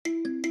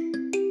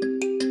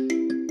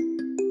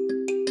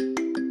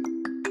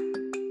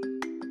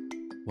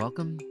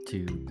Welcome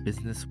to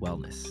Business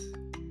Wellness.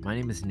 My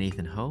name is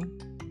Nathan Ho,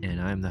 and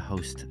I'm the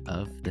host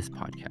of this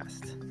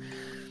podcast.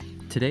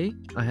 Today,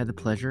 I had the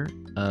pleasure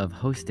of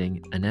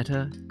hosting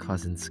Aneta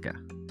Kozinska.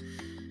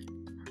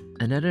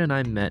 Aneta and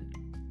I met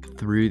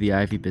through the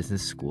Ivey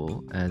Business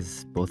School,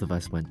 as both of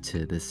us went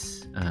to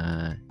this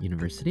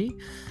university,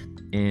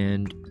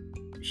 and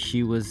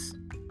she was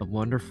a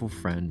wonderful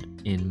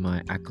friend in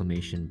my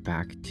acclimation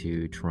back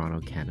to Toronto,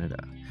 Canada.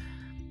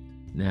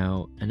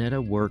 Now,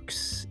 Aneta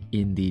works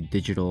in the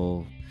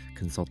digital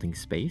consulting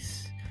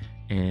space,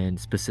 and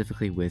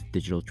specifically with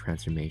digital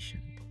transformation,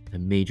 a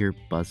major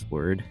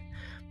buzzword,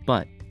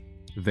 but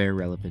very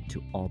relevant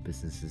to all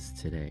businesses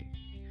today.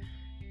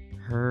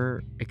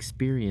 Her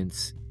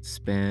experience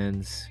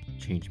spans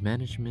change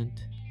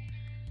management,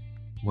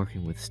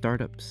 working with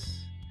startups,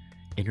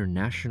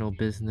 international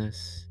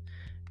business,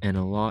 and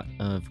a lot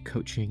of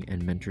coaching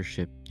and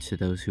mentorship to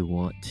those who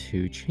want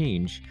to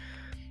change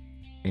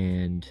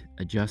and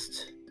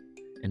adjust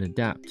and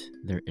adapt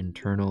their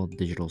internal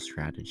digital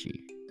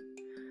strategy.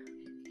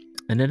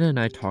 Aneta and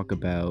I talk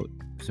about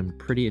some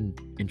pretty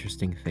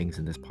interesting things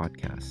in this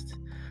podcast.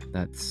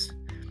 That's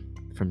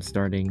from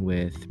starting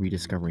with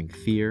rediscovering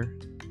fear,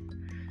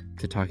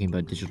 to talking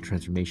about digital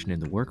transformation in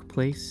the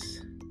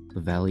workplace,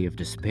 the valley of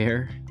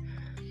despair.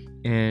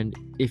 And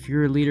if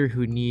you're a leader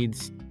who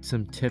needs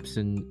some tips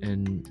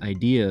and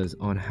ideas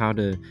on how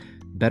to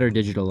better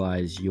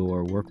digitalize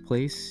your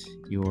workplace,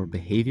 your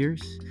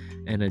behaviors,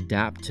 and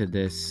adapt to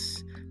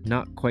this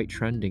not quite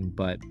trending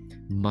but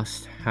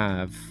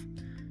must-have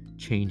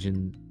change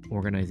in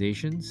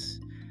organizations,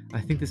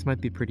 I think this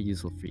might be pretty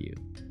useful for you.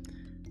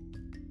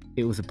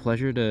 It was a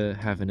pleasure to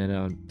have Aneta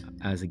on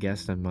as a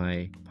guest on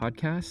my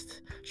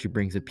podcast. She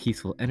brings a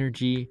peaceful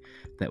energy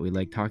that we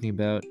like talking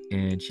about,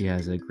 and she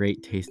has a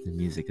great taste in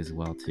music as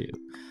well too.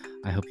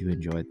 I hope you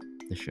enjoyed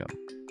the show.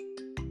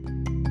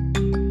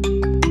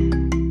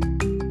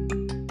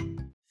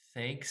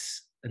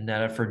 Thanks,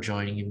 Aneta, for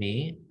joining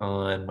me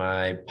on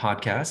my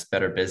podcast,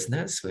 Better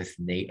Business with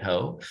Nate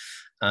Ho.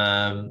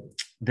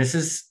 This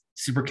is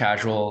super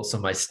casual, so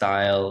my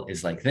style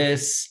is like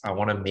this. I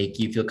want to make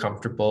you feel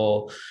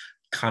comfortable,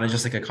 kind of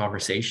just like a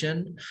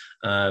conversation.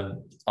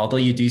 Although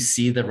you do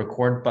see the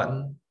record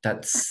button,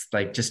 that's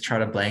like, just try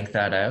to blank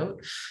that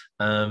out.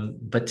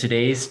 But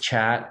today's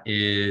chat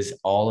is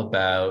all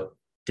about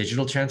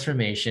digital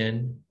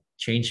transformation,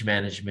 change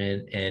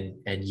management,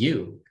 and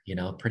you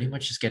know, pretty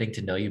much just getting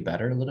to know you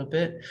better a little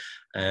bit.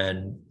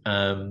 And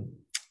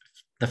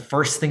the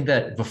first thing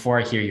that, before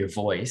I hear your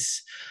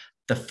voice,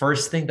 the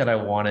first thing that I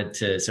wanted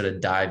to sort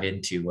of dive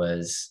into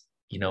was,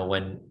 you know,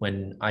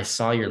 when I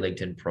saw your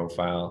LinkedIn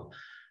profile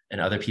and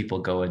other people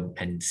go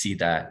and see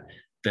that,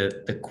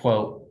 the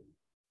quote,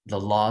 "The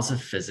laws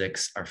of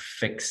physics are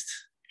fixed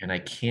and I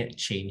can't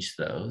change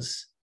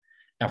those.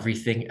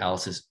 Everything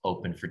else is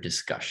open for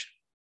discussion."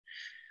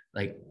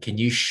 Like, can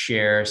you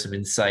share some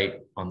insight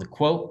on the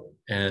quote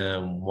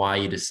and why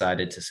you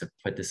decided to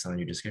put this on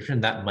your description?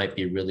 That might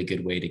be a really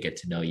good way to get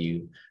to know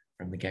you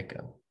from the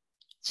get-go.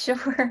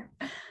 Sure.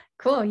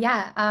 Cool.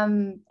 Yeah.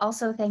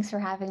 Also, thanks for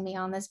having me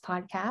on this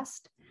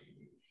podcast.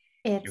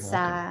 It's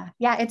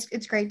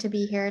it's great to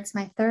be here. It's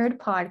my third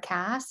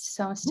podcast,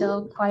 so I'm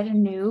still quite a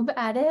noob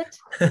at it.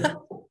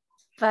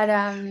 But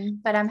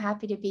I'm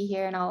happy to be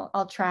here, and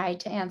I'll try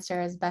to answer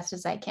as best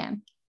as I can.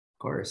 Of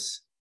course.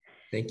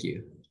 Thank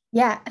you.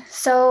 Yeah.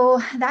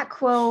 So that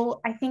quote,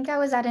 I think I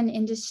was at an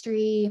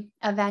industry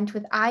event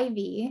with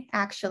Ivey,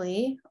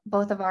 actually,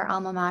 both of our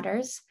alma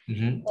maters.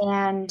 Mm-hmm.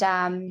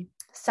 And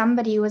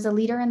somebody who was a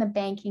leader in the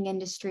banking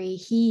industry,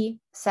 he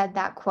said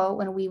that quote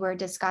when we were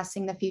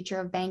discussing the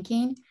future of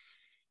banking,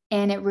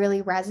 and it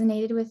really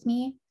resonated with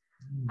me.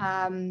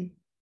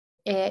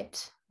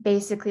 It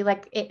basically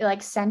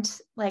sent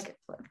like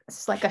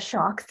a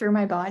shock through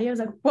my body. I was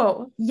like,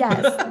 whoa,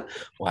 yes.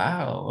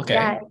 Wow. Okay.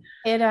 Yeah,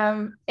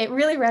 it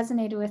really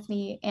resonated with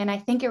me. And I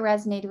think it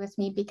resonated with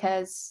me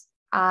because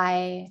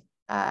I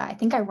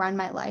think I run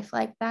my life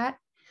like that.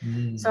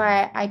 So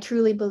I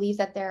truly believe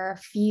that there are a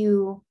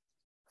few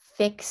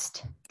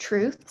fixed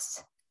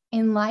truths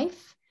in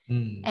life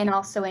and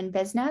also in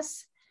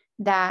business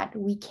that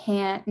we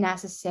can't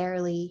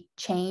necessarily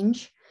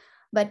change,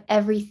 but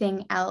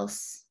everything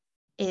else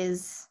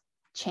is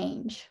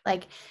change.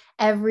 Like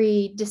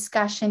every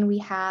discussion we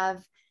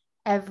have,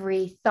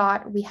 every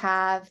thought we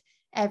have,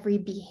 every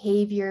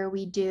behavior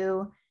we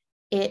do,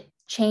 it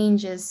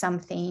changes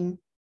something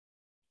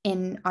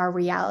in our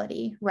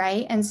reality,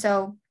 right? And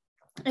so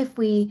if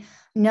we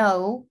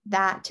know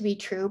that to be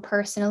true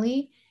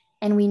personally,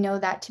 and we know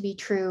that to be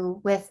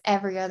true with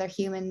every other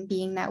human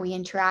being that we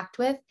interact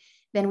with,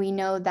 then we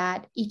know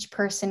that each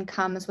person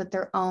comes with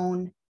their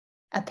own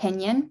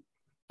opinion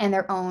and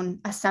their own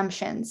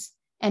assumptions.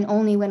 And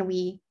only when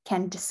we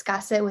can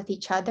discuss it with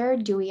each other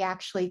do we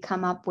actually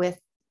come up with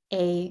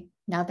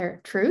another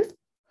truth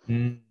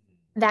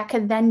that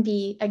could then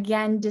be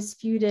again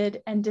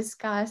disputed and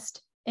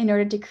discussed in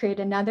order to create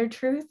another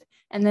truth,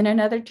 and then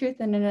another truth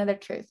and another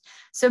truth.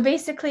 So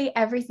basically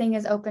everything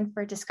is open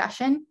for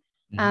discussion.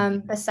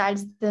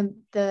 besides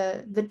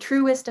the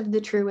truest of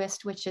the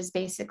truest, which is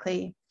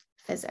basically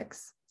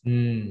physics. So,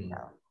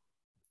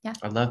 yeah.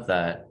 I love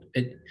that.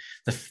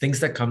 The things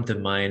that come to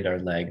mind are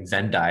like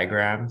Venn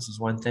diagrams is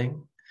one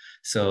thing.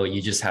 So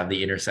you just have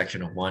the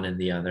intersection of one and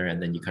the other,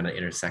 and then you kind of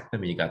intersect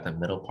them and you got the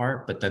middle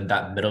part. But then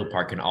that middle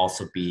part can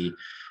also be,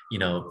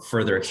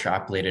 further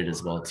extrapolated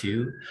as well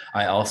too.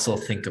 I also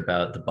think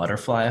about the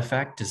butterfly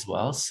effect as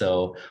well.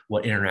 So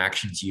what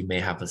interactions you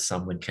may have with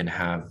someone can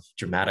have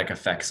dramatic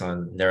effects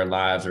on their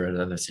lives or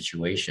another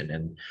situation.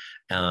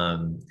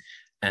 And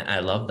I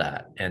love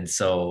that. And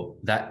so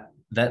that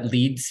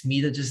leads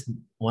me to just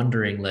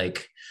wondering,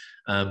 like,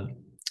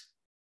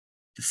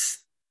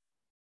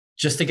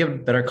 just to give a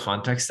better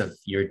context of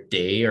your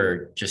day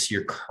or just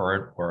your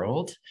current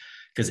world,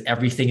 because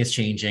everything is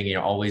changing,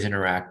 you're always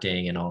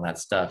interacting and all that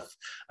stuff.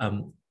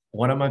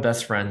 One of my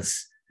best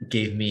friends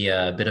gave me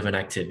a bit of an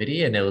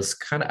activity, and it was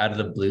kind of out of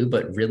the blue,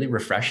 but really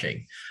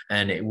refreshing.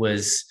 And it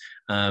was,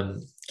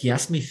 he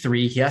asked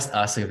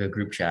us, like a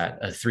group chat,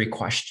 3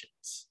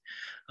 questions,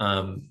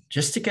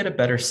 just to get a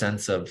better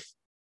sense of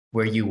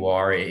where you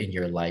are in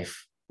your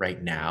life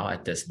right now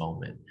at this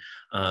moment.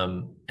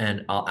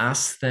 And I'll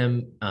ask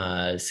them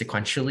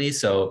sequentially.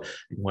 So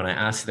when I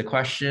ask the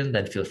question,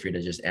 then feel free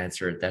to just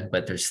answer it then.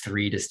 But there's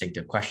 3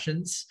 distinctive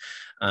questions.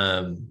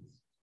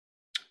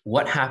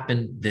 What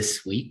happened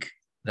this week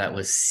that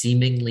was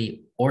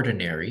seemingly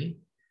ordinary,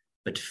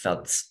 but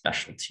felt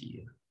special to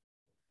you?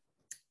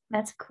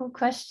 That's a cool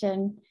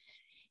question.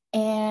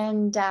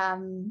 And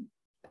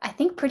I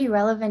think pretty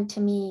relevant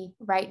to me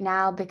right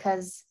now,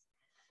 because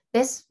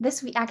this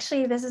week,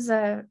 actually, this is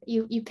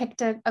you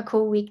picked a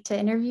cool week to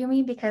interview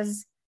me,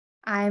 because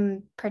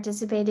I'm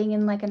participating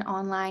in like an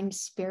online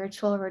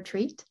spiritual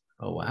retreat.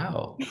 Oh,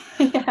 wow.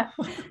 Yeah.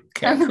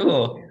 Okay,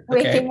 cool.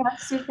 Waking up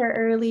super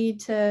early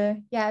to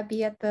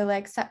be at the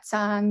like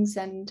satsangs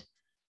and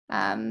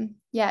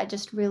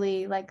just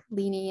really like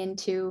leaning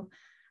into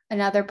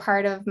another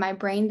part of my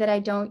brain that I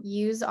don't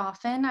use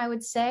often, I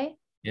would say.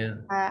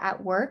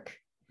 At work.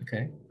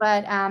 Okay.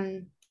 But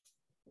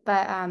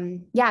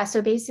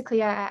so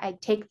basically I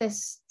take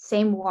this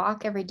same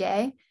walk every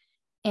day.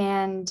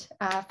 And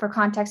for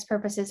context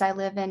purposes, I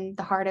live in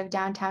the heart of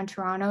downtown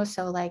Toronto.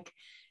 So like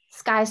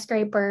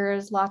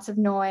skyscrapers, lots of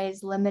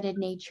noise, limited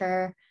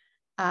nature.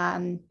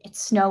 It's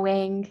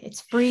snowing,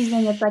 it's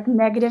freezing, it's like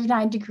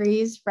 -9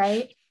 degrees,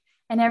 right?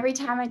 And every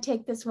time I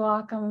take this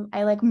walk,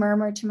 I like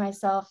murmur to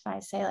myself. I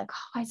say like,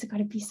 oh, why is it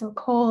going to be so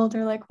cold?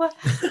 Or like, what?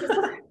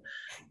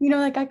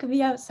 Like I could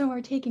be out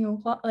somewhere taking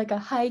a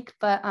hike.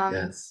 But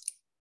yes.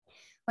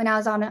 When I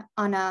was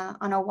on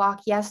a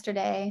walk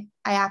yesterday,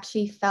 I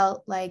actually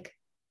felt like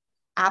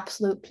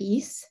absolute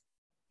peace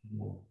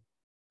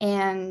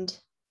and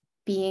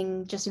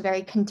being just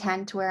very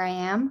content where I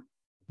am.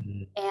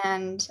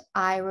 And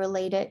I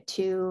relate it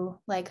to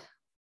like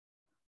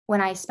when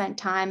I spent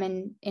time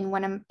in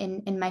when I'm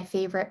in my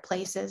favorite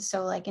places.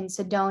 So like in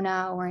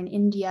Sedona or in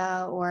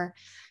India, or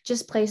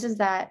just places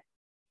that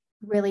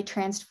really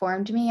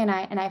transformed me. And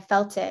I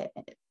felt it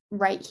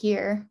right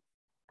here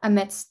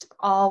amidst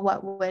all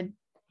what would,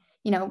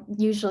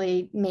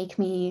 usually make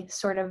me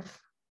sort of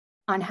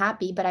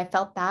unhappy, but I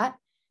felt that.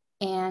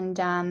 And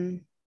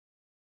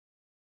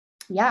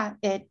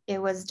it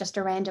was just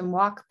a random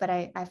walk, but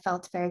I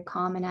felt very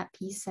calm and at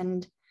peace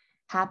and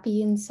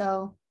happy. And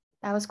so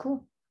that was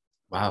cool.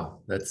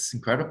 Wow, that's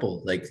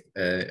incredible. Like,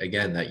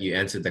 again, that you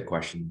answered the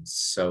question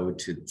so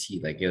to the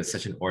T. Like, it was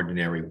such an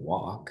ordinary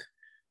walk,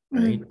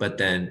 right? But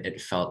then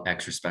it felt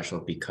extra special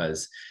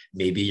because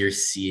maybe you're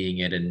seeing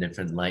it in a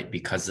different light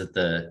because of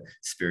the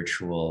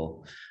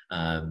spiritual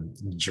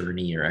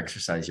journey or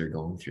exercise you're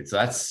going through. So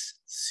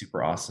that's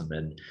super awesome,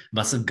 and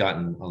must have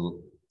gotten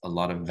a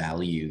lot of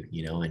value,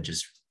 and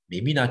just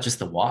maybe not just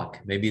the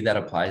walk. Maybe that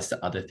applies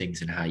to other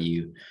things and how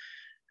you,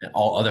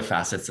 all other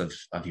facets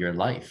of your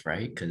life,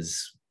 right?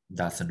 Because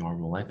that's a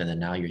normal life, and then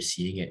now you're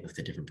seeing it with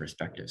a different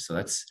perspective. So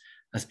that's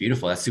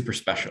beautiful. That's super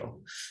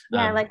special.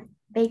 Like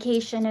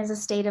vacation is a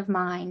state of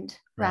mind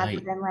rather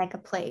right. than like a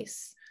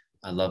place.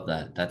 I love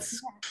that.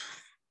 That's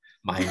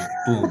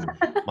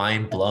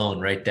mind blown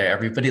right there.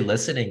 Everybody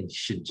listening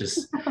should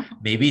just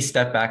maybe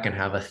step back and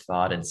have a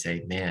thought and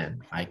say,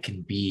 man, I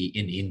can be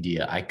in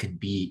India, I could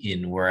be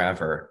in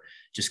wherever,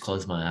 just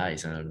close my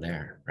eyes and I'm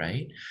there,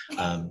 right?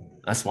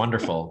 That's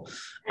wonderful.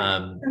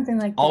 Something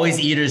like that. Always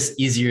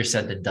easier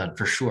said than done,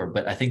 for sure,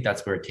 but I think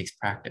that's where it takes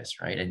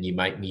practice, right? And you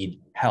might need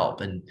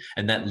help, and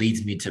that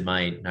leads me to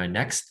my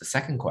the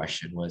second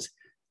question was,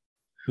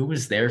 who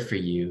was there for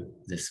you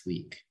this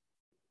week?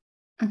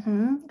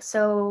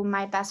 So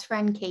my best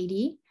friend,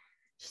 Katie,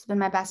 she's been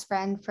my best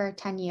friend for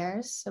 10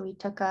 years. So we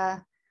took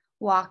a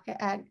walk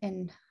at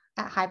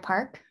High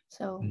Park.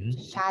 So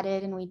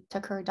chatted, and we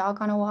took her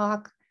dog on a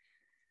walk.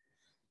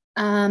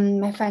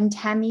 My friend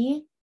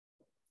Temi,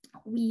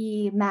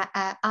 we met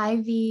at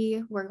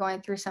Ivy. We're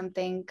going through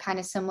something kind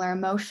of similar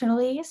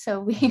emotionally.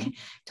 So we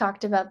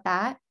talked about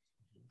that.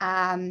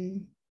 I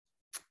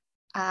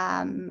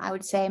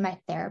would say my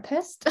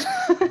therapist.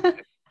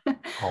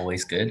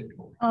 Always good.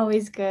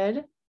 Always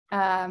good.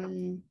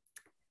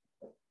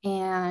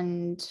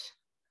 And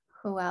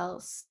who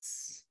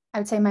else? I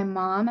would say my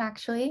mom,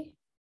 actually.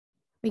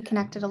 We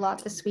connected a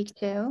lot this week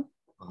too.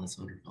 Oh, that's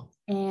wonderful.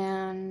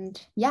 And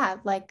yeah,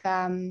 like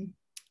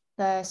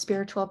the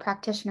spiritual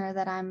practitioner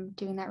that I'm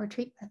doing that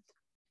retreat with.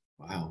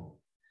 Wow.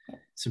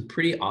 Some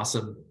pretty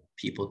awesome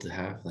people to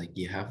have. Like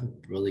you have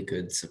really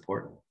good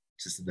support.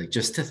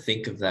 Just to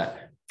think of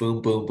that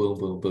boom, boom, boom,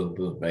 boom, boom,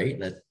 boom, right?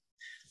 That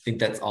I think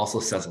that also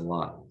says a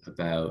lot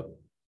about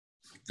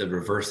the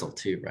reversal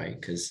too, right?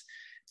 Because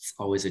it's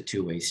always a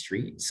two-way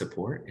street,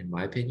 support, in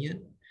my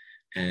opinion.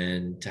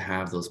 And to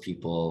have those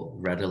people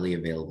readily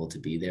available to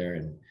be there,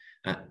 and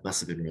that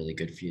must have been really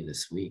good for you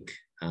this week.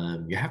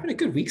 You're having a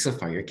good week so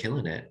far. You're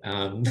killing it.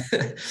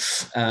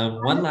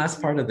 One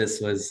last part of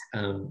this was,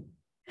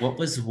 what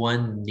was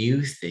one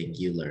new thing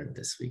you learned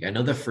this week? I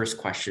know the first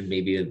question,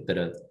 maybe a bit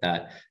of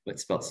that, what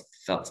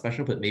felt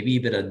special, but maybe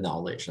a bit of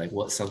knowledge, like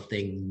what's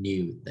something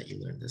new that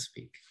you learned this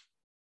week?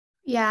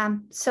 Yeah.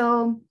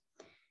 So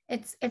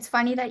it's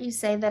funny that you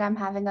say that I'm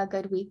having a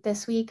good week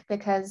this week,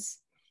 because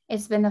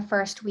it's been the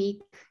first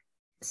week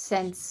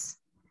since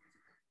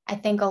I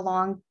think a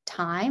long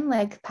time,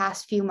 like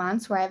past few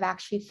months, where I've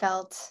actually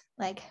felt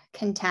like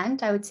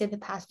content. I would say the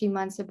past few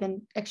months have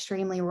been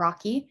extremely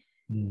rocky,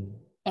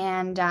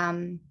 and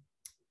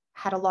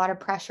had a lot of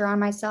pressure on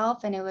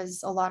myself, and it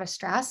was a lot of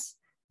stress.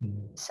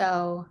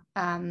 So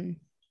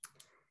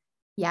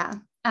yeah.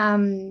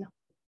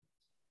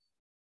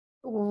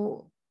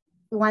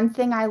 One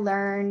thing I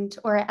learned,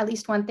 or at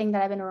least one thing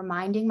that I've been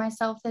reminding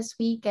myself this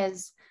week,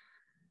 is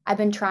I've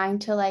been trying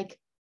to like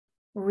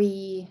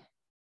rediscover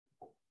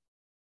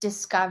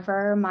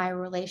my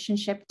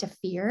relationship to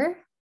fear.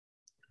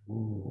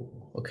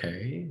 Ooh,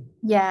 okay.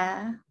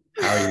 Yeah.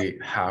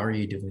 How are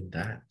you doing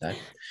that? That's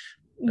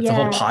a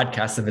whole Yeah.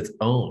 podcast of its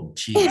own.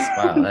 Jeez,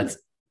 wow, that's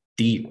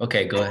deep.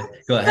 Okay, go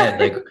ahead. Go ahead.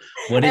 Like,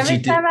 what did you Every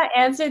do? time I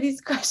answer these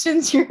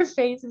questions, your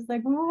face is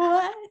like,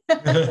 what?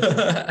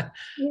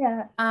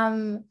 Yeah.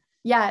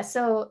 Yeah.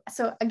 So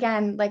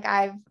again, like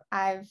I've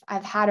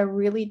had a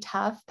really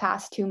tough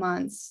past 2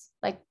 months,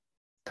 like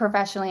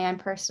professionally and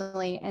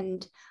personally,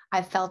 and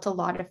I've felt a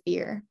lot of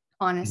fear,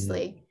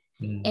 honestly.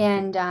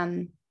 And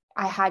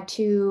I had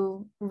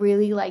to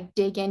really like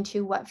dig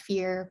into what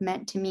fear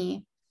meant to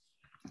me.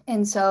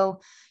 And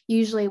so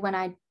usually when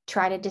I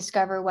try to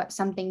discover what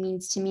something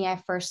means to me, I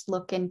first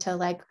look into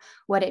like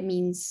what it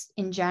means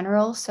in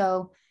general.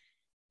 So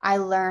I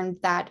learned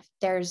that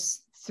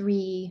there's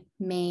three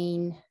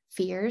main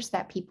fears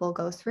that people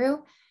go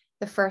through.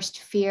 The first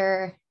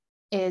fear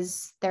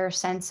is their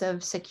sense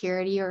of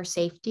security or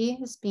safety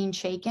is being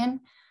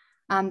shaken.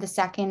 The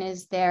second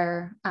is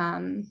their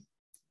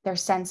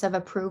sense of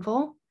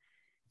approval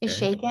is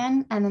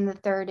shaken. And then the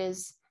third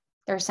is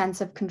their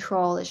sense of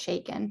control is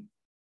shaken.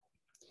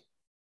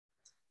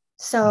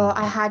 So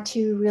I had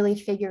to really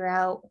figure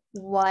out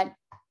what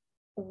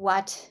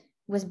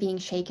was being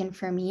shaken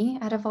for me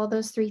out of all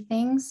those three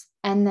things,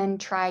 and then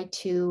try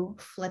to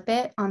flip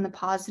it on the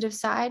positive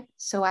side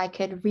so I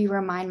could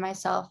remind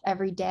myself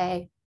every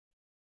day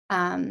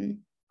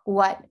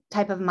what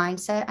type of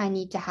mindset I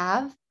need to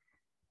have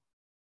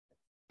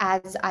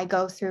as I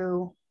go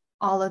through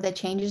all of the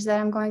changes that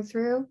I'm going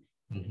through,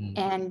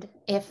 and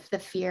if the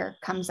fear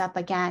comes up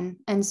again.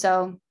 And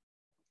so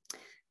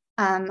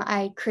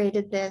I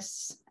created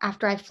this,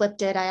 after I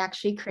flipped it, I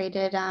actually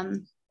created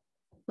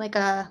like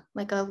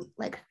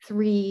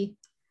three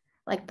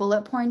like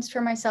bullet points for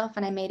myself,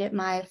 and I made it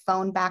my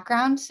phone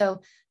background.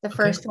 So the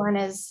first one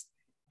is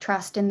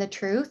trust in the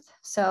truth.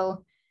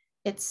 So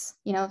it's,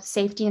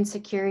 safety and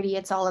security.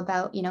 It's all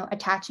about,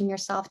 attaching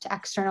yourself to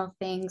external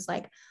things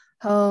like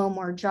home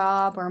or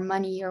job or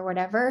money or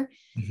whatever.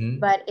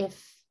 But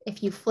if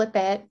you flip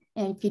it,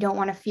 and if you don't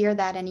want to fear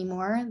that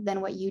anymore,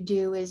 then what you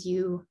do is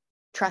you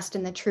trust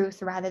in the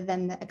truth rather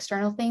than the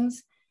external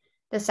things.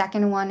 The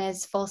second one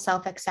is full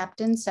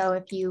self-acceptance. So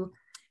if you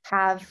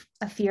have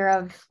a fear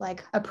of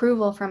like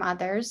approval from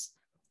others,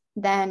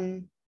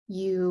 then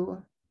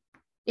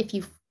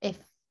if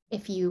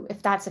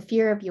that's a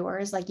fear of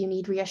yours, like you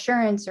need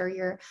reassurance or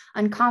you're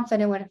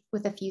unconfident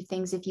with a few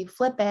things, if you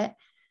flip it,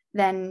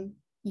 then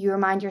you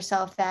remind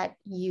yourself that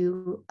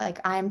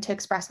I'm to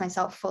express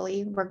myself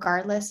fully,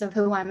 regardless of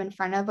who I'm in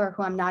front of or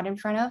who I'm not in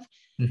front of,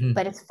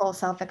 but it's full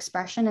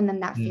self-expression, and then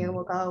that fear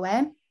will go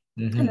away.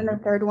 And then the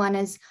third one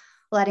is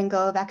letting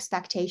go of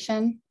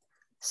expectation.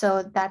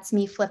 So that's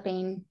me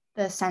flipping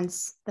the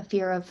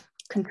fear of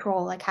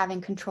control, like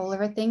having control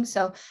over things.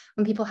 So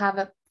when people have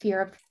a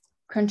fear of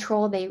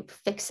control, they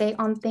fixate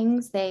on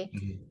things. They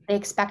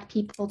expect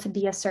people to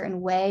be a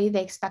certain way.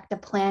 They expect a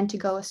plan to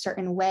go a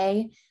certain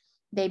way.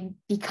 They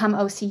become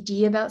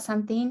OCD about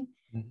something.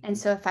 And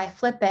so if I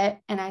flip it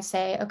and I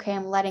say, okay,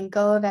 I'm letting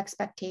go of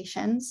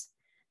expectations,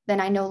 then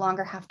I no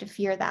longer have to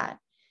fear that.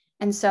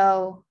 And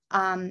so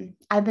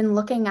I've been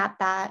looking at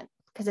that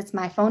because it's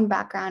my phone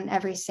background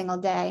every single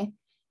day.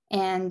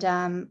 And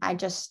I've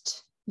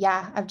just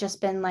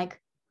been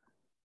like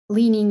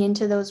leaning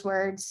into those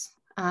words,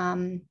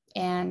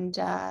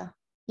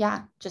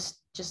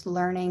 just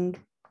learning,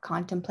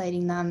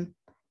 contemplating them,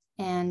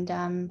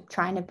 and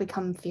trying to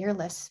become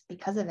fearless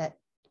because of it.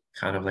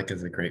 Kind of like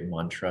as a great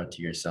mantra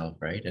to yourself,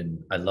 right? And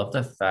I love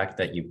the fact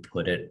that you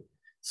put it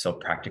so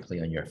practically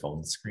on your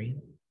phone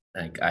screen.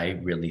 Like I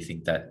really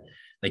think that,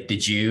 like,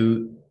 did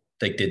you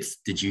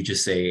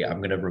just say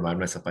I'm gonna remind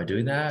myself by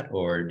doing that,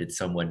 or did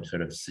someone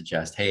sort of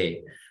suggest,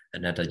 hey,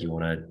 Aneta, do you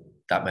want to?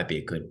 That might be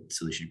a good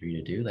solution for you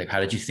to do. Like,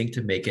 how did you think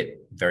to make it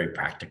very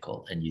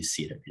practical and you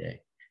see it every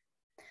day?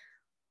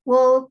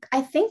 Well,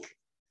 I think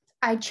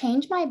I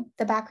changed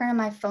the background of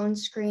my phone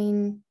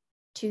screen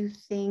to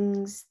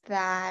things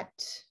that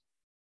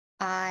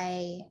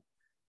I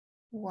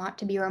want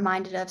to be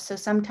reminded of. So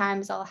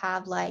sometimes I'll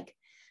have like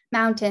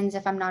mountains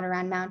if I'm not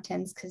around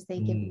mountains, because they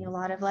give me a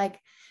lot of like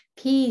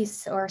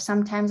peace. Or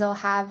sometimes I'll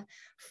have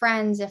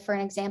friends. If, for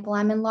an example,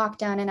 I'm in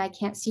lockdown and I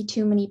can't see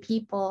too many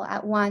people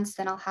at once,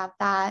 then I'll have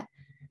that.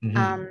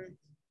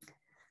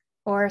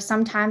 Or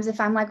sometimes if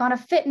I'm like on a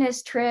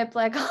fitness trip,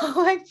 like I'll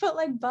like put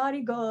like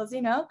body goals,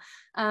 you know?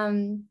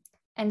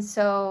 And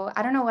so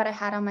I don't know what I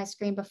had on my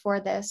screen before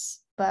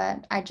this,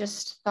 but I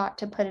just thought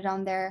to put it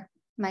on there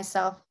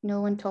myself.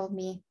 No one told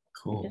me.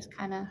 Cool. I just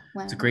kind of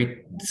went.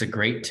 It's a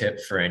great tip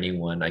for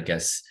anyone, I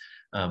guess,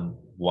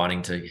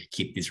 wanting to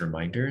keep these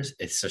reminders.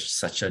 It's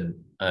such a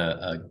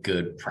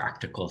good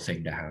practical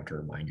thing to have to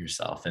remind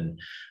yourself. And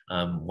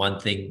one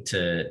thing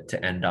to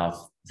end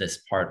off this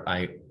part,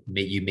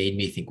 you made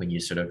me think when you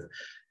sort of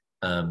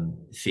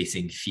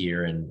facing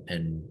fear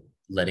and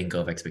letting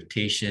go of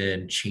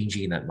expectation,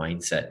 changing that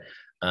mindset.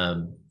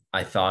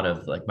 I thought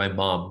of like my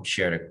mom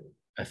shared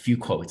a few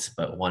quotes,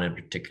 but one in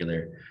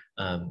particular,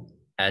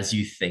 as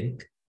you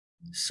think,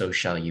 so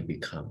shall you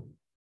become.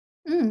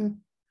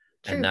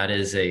 And that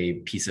is a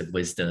piece of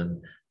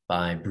wisdom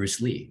by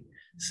Bruce Lee.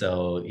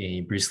 So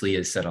Bruce Lee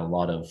has said a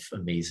lot of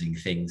amazing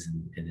things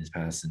in his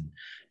past,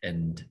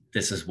 and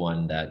this is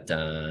one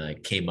that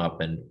came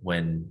up. And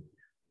when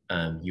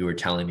you were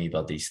telling me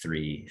about these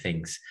three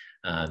things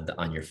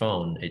on your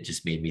phone, it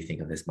just made me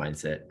think of this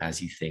mindset: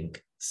 as you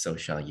think, so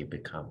shall you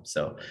become.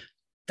 So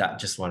that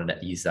just wanted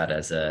to use that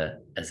as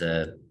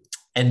a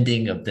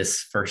ending of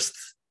this first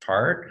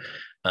part.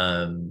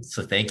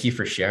 So thank you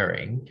for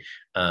sharing.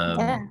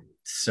 Yeah.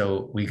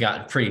 So we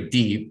got pretty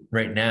deep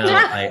right now.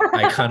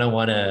 I kind of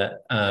want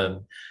to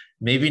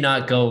maybe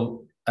not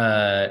go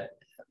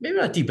maybe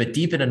not deep, but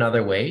deep in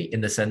another way, in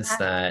the sense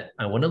that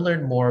I want to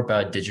learn more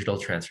about digital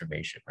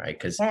transformation, right?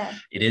 Because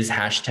it is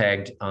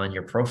hashtagged on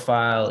your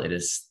profile.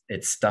 It's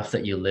stuff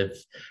that you live,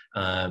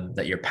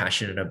 that you're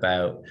passionate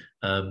about.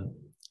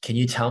 Can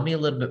you tell me a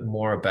little bit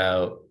more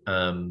about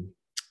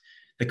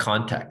the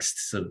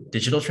context? So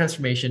digital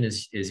transformation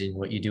is in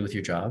what you do with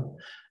your job.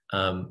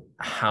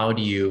 How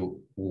do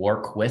you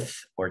work with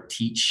or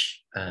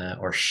teach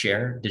or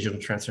share digital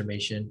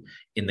transformation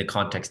in the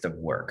context of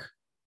work?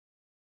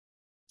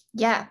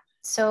 Yeah.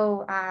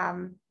 So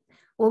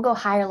we'll go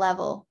higher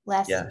level,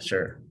 less. Yeah,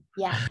 sure.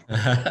 Yeah.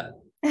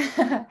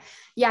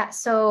 Yeah.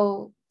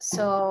 So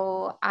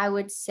I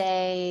would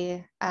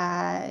say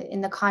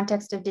in the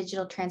context of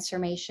digital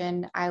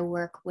transformation, I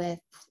work with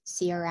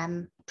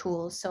CRM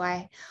tools. So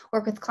I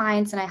work with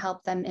clients and I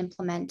help them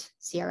implement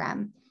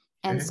CRM.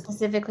 And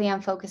specifically,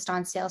 I'm focused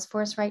on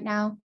Salesforce right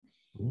now.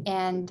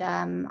 And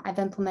I've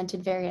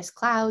implemented various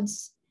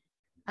clouds.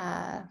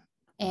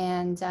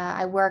 And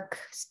I work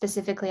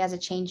specifically as a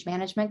change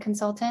management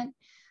consultant.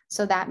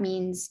 So that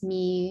means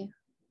me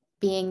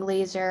being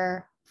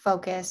laser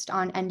focused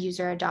on end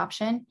user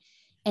adoption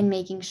and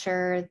making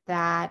sure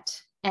that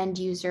end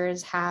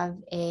users have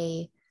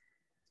an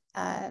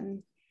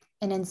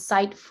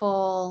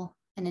insightful,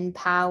 an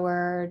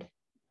empowered,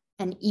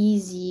 an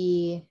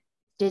easy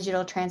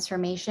digital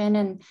transformation.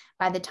 And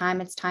by the time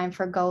it's time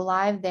for go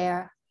live,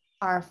 they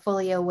are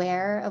fully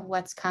aware of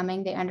what's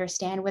coming. They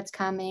understand what's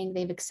coming.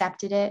 They've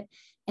accepted it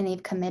and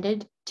they've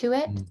committed to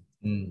it.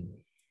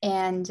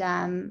 And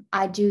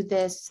I do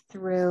this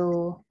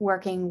through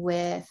working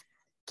with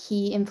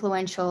key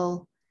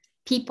influential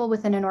people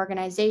within an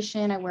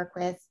organization. I work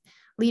with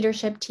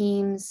leadership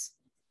teams,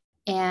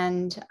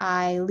 and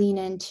I lean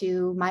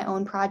into my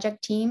own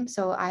project team.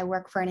 So I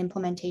work for an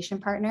implementation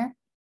partner.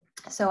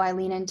 So I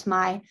lean into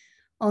my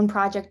own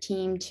project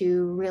team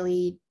to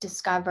really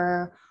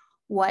discover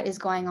what is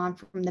going on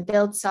from the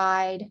build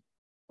side,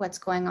 what's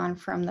going on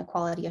from the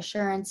quality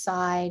assurance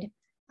side,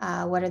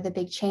 what are the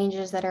big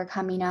changes that are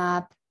coming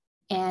up,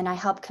 and I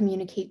help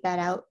communicate that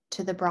out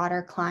to the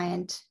broader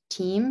client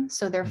team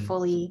so they're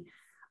fully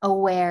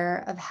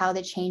aware of how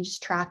the change is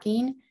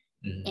tracking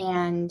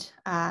and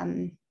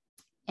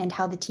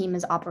how the team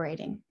is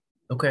operating.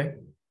 Okay,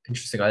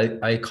 interesting.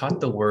 I caught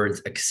the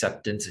words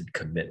acceptance and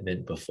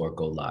commitment before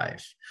go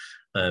live.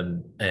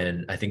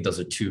 And I think those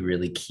are two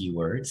really key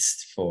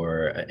words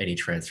for any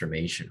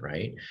transformation,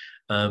 right?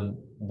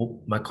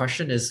 My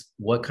question is,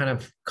 what kind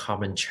of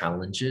common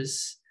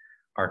challenges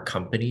are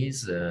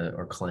companies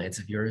or clients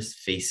of yours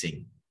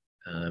facing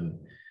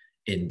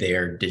in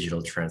their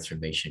digital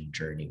transformation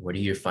journey? What do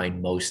you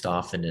find most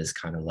often is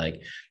kind of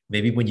like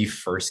maybe when you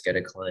first get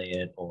a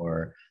client,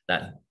 or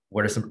that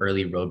what are some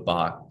early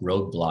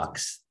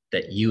roadblocks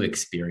that you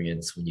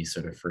experience when you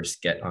sort of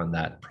first get on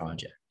that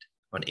project,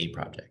 on a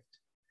project?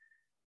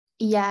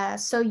 Yeah,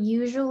 so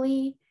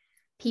usually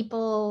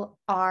people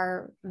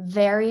are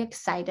very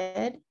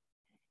excited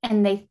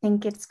and they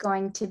think it's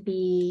going to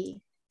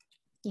be,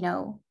 you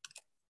know,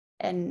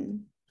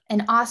 an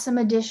awesome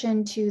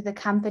addition to the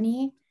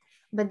company,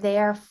 but they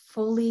are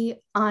fully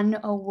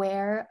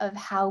unaware of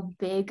how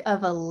big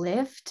of a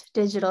lift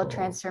digital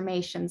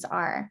transformations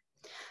are.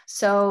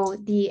 So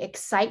the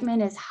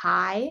excitement is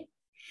high,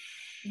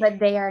 but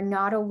they are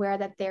not aware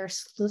that they're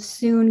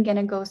soon going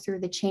to go through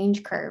the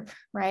change curve,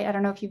 right? I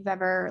don't know if you've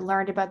ever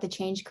learned about the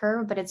change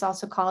curve, but it's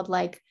also called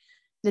like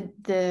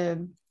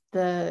the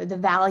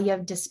valley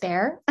of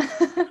despair.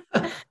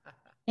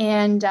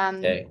 And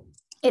Okay.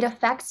 it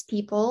affects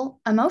people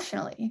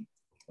emotionally.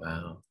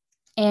 Wow.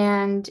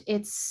 And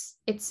it's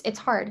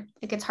hard.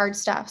 Like it's hard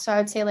stuff. So I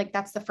would say like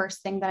that's the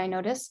first thing that I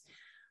notice.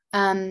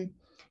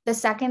 The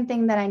second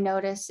thing that I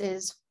notice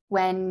is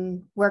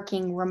when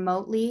working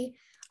remotely,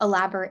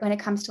 when it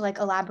comes to like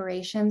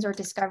elaborations or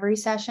discovery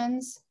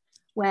sessions,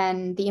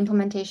 when the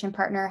implementation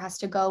partner has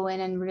to go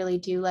in and really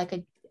do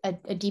like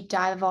a deep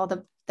dive of all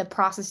the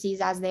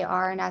processes as they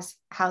are and as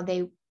how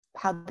the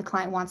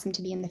client wants them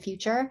to be in the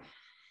future,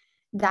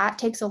 that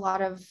takes a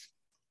lot of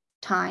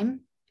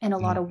time and a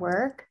lot of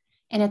work.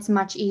 And it's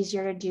much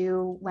easier to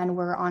do when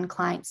we're on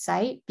client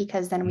site,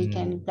 because then we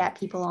can get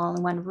people all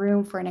in one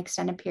room for an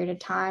extended period of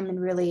time and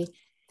really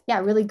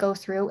go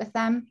through it with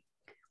them.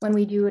 When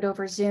we do it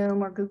over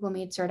Zoom or Google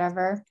Meets or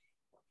whatever,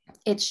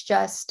 it's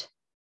just,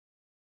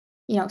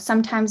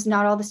 sometimes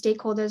not all the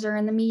stakeholders are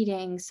in the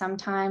meeting.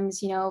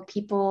 Sometimes,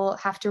 people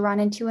have to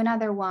run into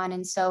another one.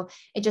 And so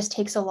it just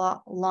takes a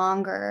lot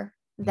longer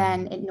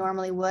than it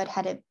normally would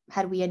had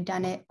we had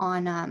done it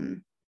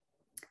on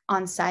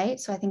site.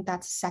 So I think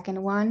that's the second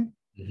one.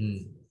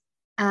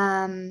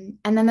 And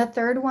then the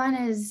third one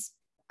is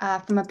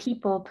from a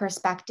people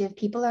perspective,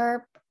 people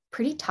are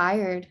pretty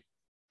tired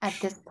at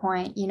this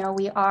point.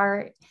 We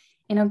are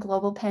in a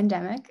global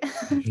pandemic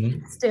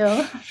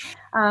still.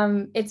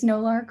 It's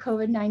no longer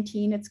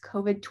COVID-19, it's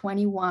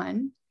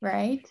COVID-21,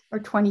 right? Or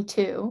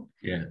 22.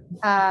 Yeah.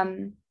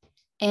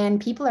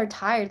 And people are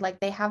tired, like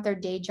they have their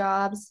day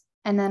jobs.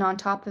 And then on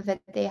top of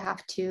it, they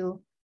have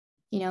to,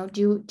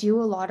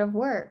 do a lot of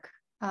work.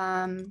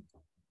 And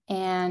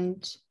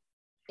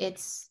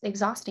it's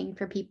exhausting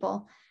for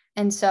people.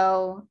 And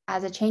so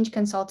as a change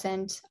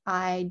consultant,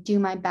 I do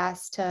my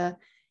best to,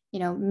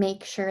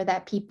 make sure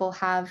that people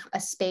have a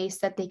space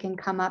that they can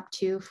come up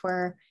to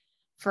for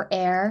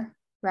air,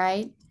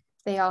 right?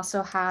 They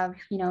also have,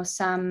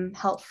 some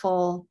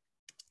helpful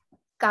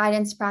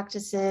guidance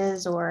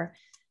practices or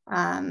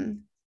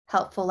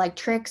helpful like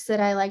tricks that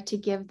I like to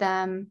give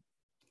them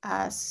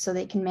so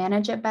they can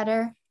manage it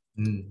better.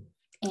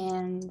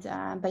 And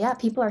but yeah,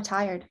 people are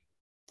tired.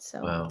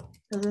 So wow,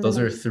 those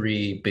are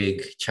three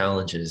big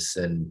challenges,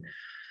 and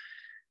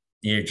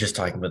you're just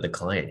talking about the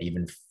client.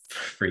 Even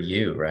for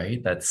you,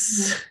 right?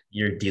 That's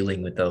you're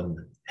dealing with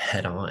them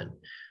head on.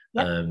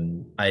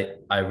 Yep.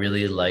 I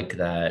really like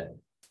that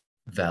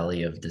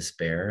valley of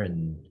despair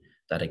and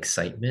that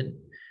excitement.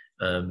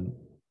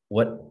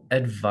 What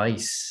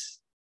advice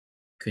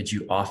could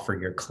you offer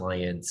your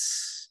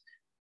clients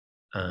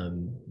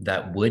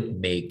that would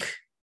make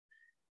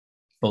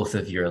both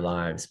of your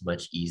lives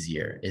much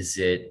easier? Is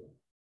it,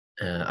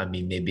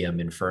 maybe I'm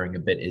inferring a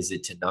bit, is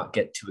it to not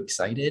get too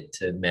excited,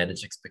 to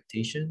manage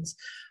expectations?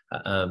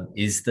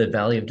 Is the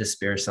valley of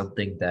despair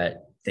something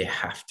that they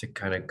have to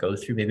kind of go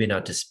through? Maybe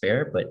not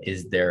despair, but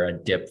is there a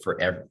dip for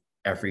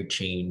every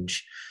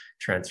change,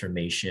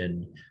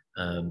 transformation,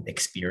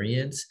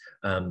 experience?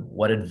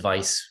 What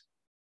advice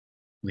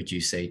would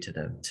you say to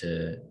them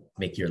to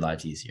make your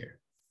lives easier?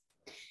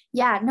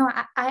 Yeah, no,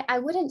 I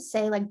wouldn't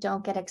say like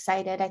don't get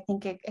excited. I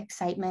think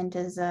excitement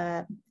is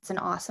it's an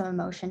awesome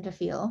emotion to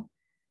feel.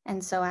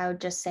 And so I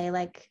would just say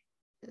like,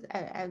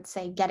 I would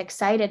say get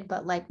excited,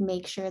 but like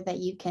make sure that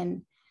you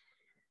can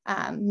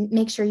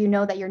make sure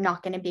that you're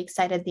not going to be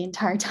excited the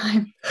entire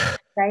time,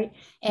 right?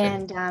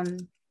 And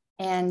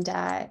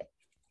I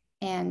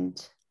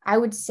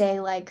would say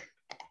like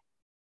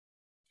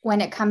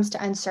when it comes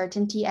to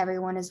uncertainty,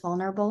 everyone is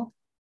vulnerable.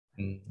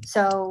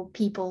 So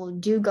people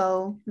do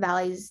go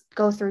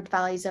through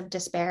valleys of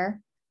despair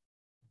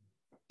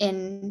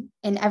in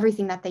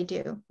everything that they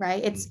do,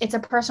 right? It's a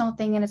personal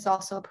thing and it's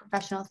also a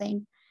professional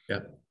thing.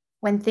 Yeah.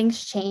 When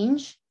things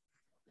change,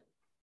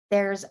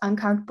 there's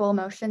uncomfortable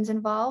emotions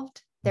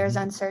involved, there's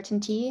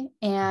uncertainty,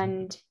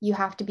 and you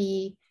have to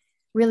be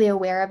really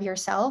aware of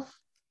yourself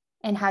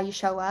and how you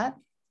show up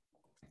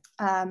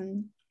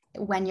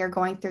when you're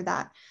going through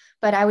that.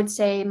 But I would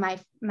say my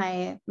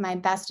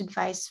best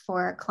advice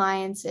for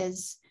clients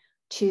is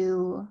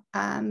to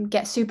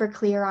get super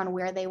clear on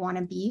where they want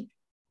to be.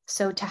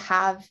 So to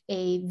have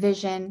a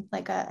vision,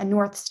 like a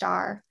North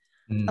Star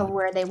of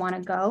where they want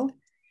to go,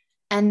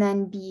 and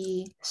then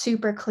be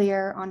super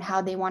clear on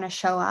how they want to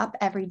show up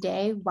every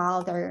day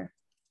while they're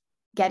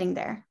getting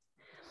there.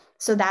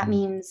 So that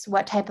means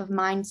what type of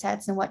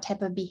mindsets and what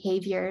type of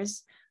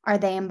behaviors are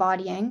they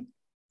embodying?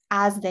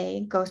 as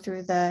they go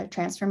through the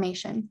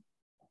transformation,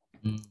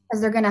 Mm. because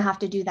they're going to have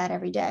to do that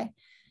every day.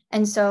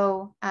 And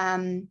so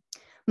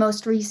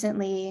most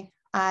recently,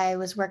 I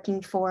was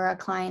working for a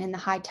client in the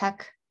high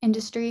tech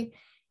industry,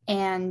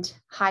 and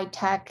high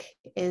tech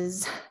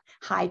is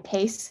high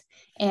pace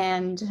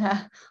and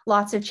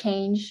lots of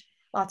change,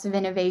 lots of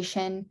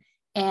innovation,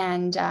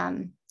 and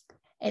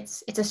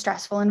it's a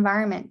stressful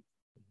environment,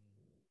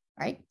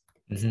 right?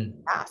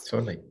 Fast.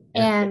 Totally.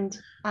 Yeah. And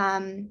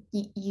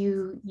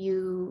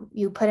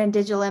you put in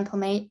digital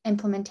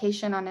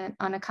implementation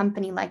on a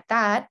company like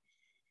that,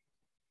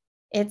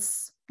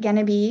 it's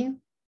gonna be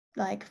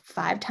like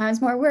 5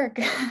 times more work.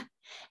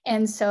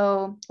 And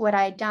so what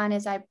I'd done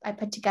is I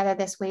put together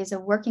this ways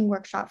of working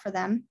workshop for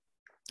them,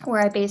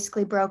 where I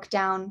basically broke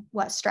down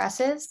what stress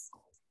is.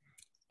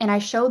 And I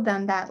showed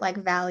them that like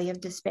valley of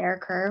despair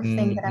curve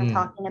thing that I'm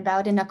talking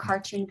about in a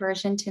cartoon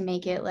version to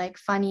make it like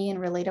funny and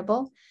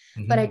relatable.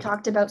 But I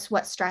talked about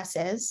what stress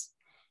is.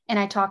 And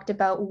I talked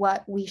about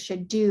what we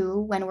should do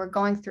when we're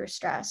going through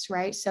stress,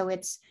 right? So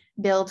it's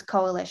build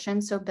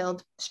coalition, so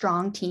build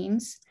strong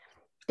teams,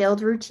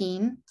 build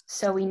routine.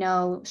 So we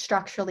know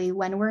structurally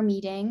when we're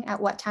meeting,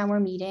 at what time we're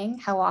meeting,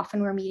 how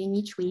often we're meeting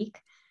each week,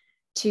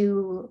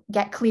 to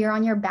get clear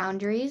on your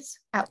boundaries.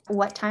 At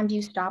what time do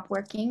you stop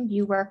working? Do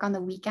you work on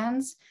the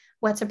weekends?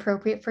 What's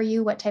appropriate for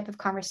you? What type of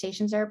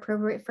conversations are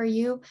appropriate for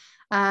you?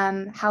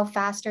 How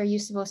fast are you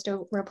supposed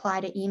to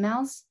reply to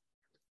emails,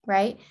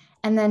 right?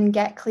 And then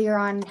get clear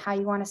on how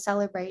you want to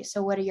celebrate.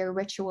 So what are your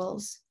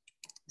rituals?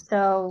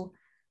 So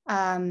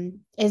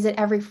is it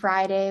every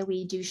Friday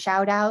we do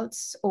shout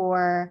outs,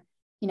 or,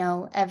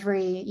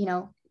 every,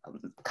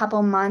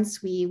 couple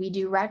months we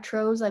do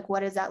retros? Like,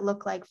 what does that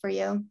look like for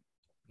you?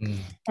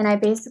 And I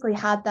basically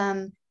had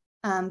them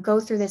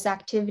go through this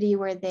activity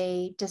where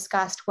they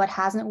discussed what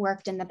hasn't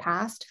worked in the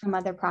past from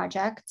other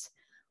projects,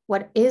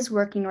 what is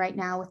working right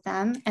now with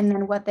them, and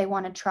then what they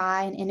want to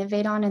try and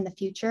innovate on in the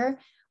future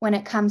when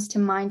it comes to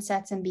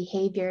mindsets and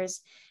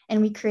behaviors.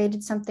 And we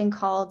created something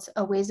called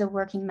a Ways of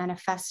Working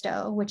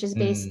Manifesto, which is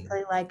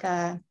basically like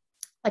a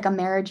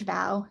marriage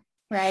vow,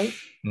 right?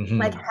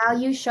 Like how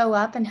you show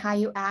up and how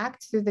you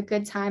act through the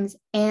good times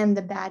and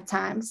the bad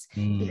times,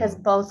 because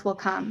both will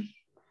come.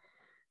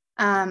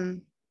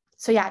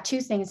 So yeah,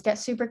 2 things: get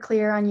super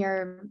clear on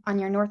your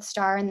North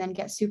Star, and then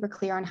get super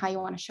clear on how you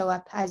want to show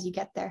up as you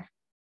get there.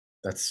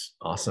 That's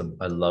awesome.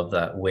 I love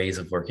that ways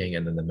of working,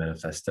 and then the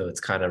manifesto.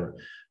 It's kind of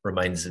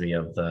reminds me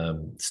of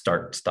the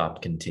start,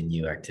 stop,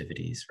 continue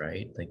activities,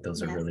 right? Like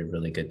those are really,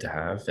 really good to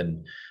have,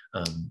 and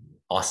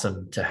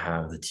awesome to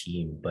have the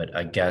team. But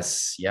I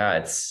guess, yeah,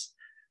 it's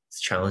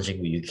challenging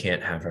when you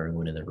can't have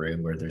everyone in the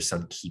room, where there's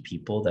some key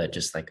people that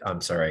just like,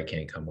 I'm sorry, I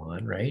can't come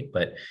on, right?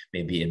 But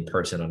maybe in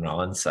person or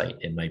on site,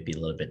 it might be a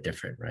little bit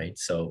different, right?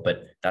 So,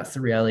 but that's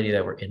the reality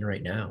that we're in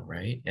right now,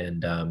 right?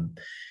 And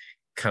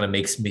kind of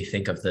makes me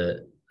think of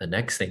the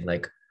next thing,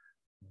 like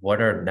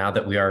what are, now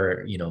that we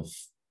are,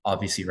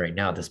 obviously right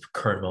now, this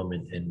current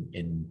moment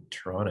in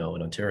Toronto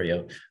and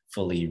Ontario,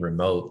 fully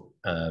remote,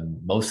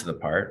 most of the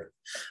part,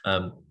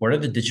 what are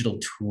the digital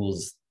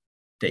tools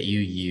that you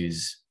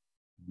use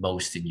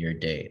most in your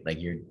day,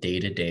 like your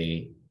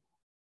day-to-day,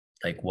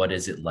 like what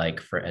is it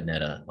like for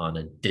Aneta on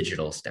a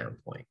digital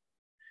standpoint?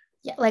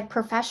 Yeah, like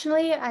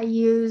professionally, I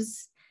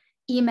use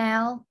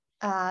email,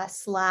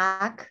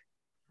 Slack.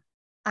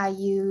 I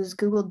use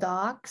Google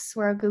Docs.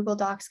 We're a Google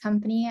Docs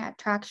company at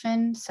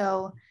Traction.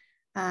 So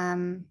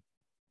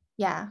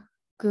yeah,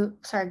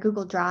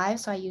 Google Drive.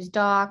 So I use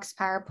Docs,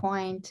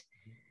 PowerPoint.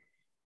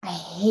 I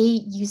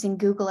hate using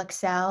Google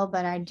Excel,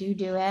 but I do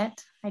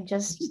it. I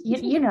just, Yeah,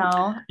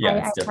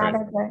 it's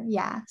different.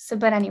 Yeah. So,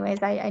 but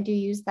anyways, I do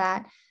use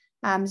that.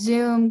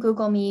 Zoom,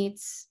 Google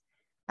Meets,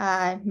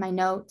 my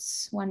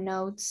notes,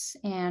 OneNotes,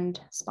 and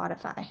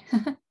Spotify.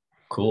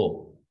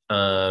 Cool.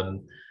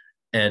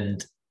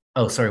 And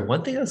oh, sorry,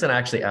 one thing I was going to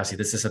actually ask you,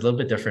 this is a little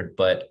bit different,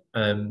 but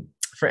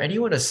for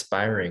anyone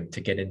aspiring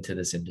to get into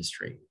this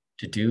industry,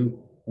 to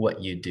do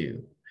what you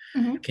do,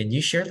 can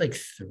you share like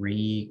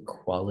 3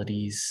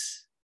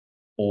 qualities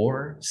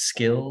or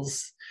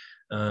skills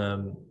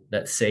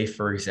that, say,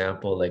 for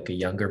example, like a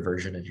younger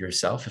version of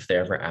yourself, if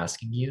they're ever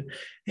asking you,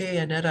 hey,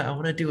 Aneta, I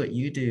want to do what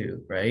you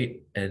do, right?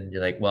 And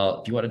you're like,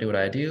 well, if you want to do what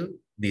I do,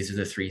 these are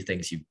the 3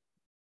 things you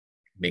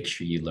make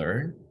sure you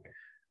learn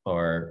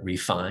or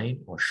refine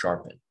or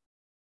sharpen.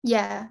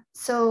 Yeah.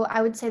 So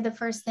I would say the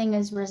first thing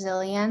is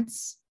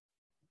resilience,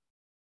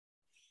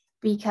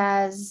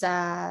 because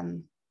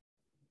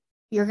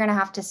you're going to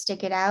have to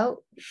stick it out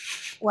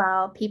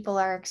while people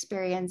are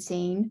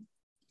experiencing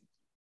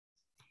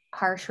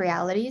harsh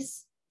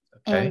realities.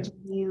 Okay. And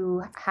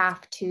you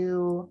have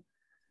to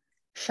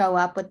show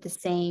up with the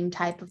same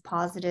type of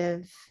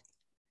positive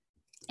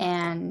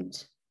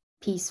and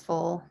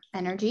peaceful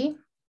energy.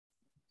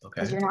 Okay.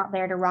 Because you're not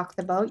there to rock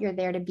the boat. You're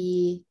there to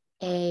be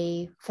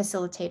a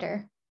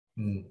facilitator,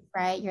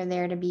 right? You're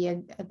there to be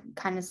a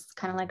kind of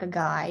like a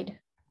guide.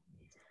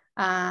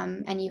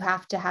 And you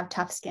have to have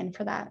tough skin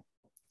for that.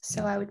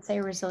 So I would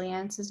say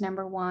resilience is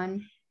number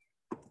 1.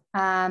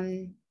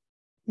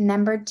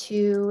 Number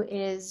 2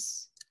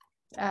 is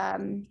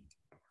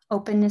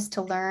openness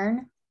to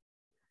learn.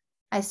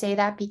 I say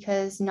that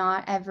because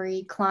not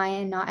every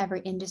client, not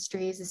every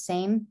industry is the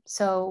same.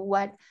 So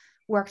what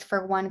worked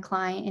for one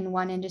client in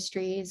one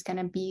industry is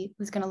going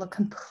to look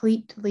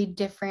completely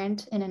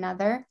different in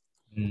another.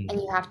 And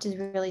you have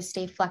to really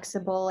stay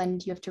flexible,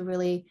 and you have to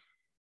really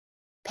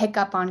pick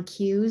up on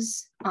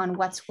cues on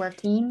what's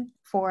working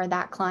for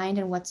that client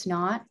and what's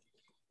not,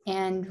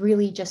 and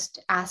really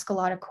just ask a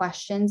lot of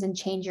questions and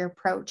change your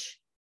approach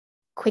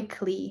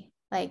quickly,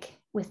 like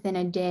within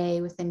a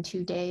day, within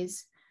 2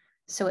 days,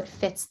 so it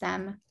fits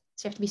them.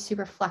 So you have to be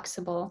super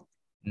flexible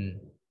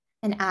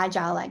and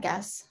agile, I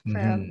guess,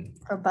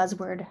 for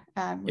buzzword.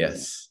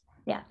 Yes.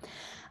 Yeah.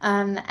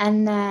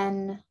 And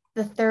then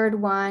the third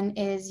one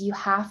is you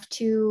have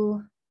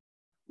to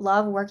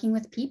love working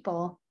with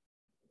people.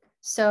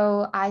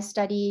 So I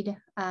studied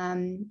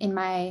in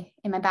my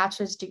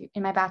bachelor's,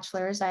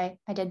 I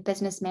did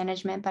business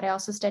management, but I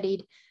also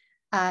studied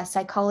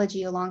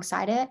psychology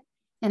alongside it.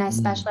 And I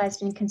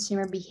specialized in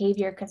consumer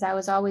behavior because I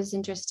was always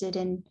interested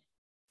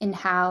in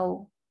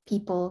how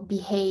people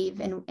behave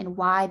and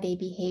why they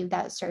behave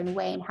that certain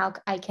way, and how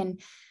I can,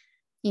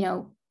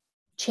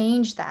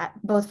 change that,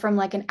 both from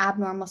like an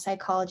abnormal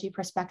psychology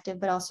perspective,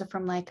 but also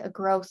from like a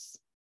growth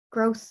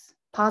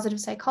positive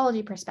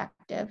psychology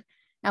perspective.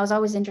 I was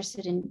always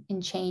interested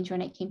in change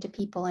when it came to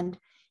people, and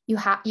you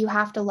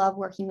have to love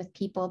working with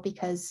people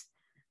because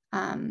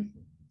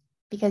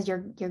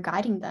you're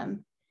guiding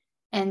them.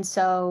 And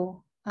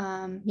so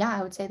I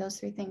would say those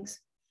 3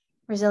 things: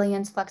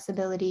 resilience,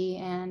 flexibility,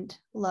 and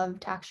love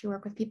to actually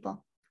work with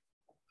people.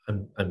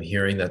 I'm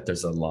hearing that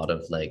there's a lot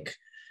of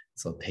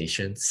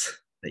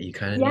patience that you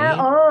kind of need.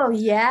 Oh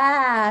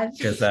yeah.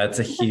 Because that's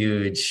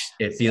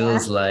it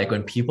feels like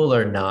when people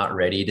are not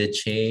ready to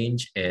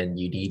change and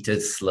you need to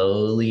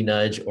slowly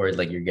nudge, or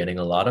like you're getting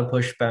a lot of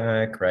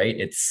pushback, right?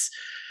 It's,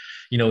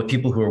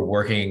 people who are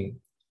working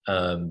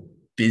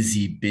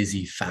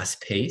busy,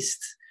 fast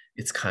paced,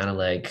 it's kind of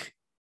like,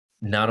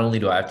 not only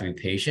do I have to be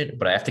patient,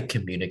 but I have to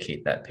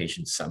communicate that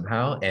patience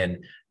somehow,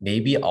 and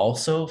maybe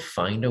also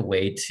find a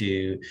way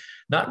to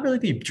not really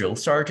be drill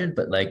sergeant,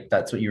 but like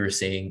that's what you were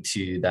saying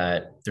too,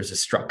 that there's a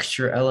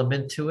structure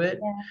element to it.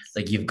 Yes.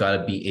 Like you've got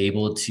to be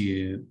able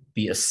to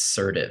be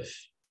assertive,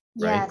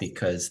 right? Yes.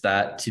 Because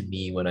that, to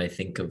me, when I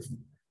think of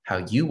how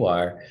you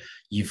are,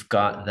 you've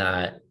got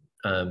that,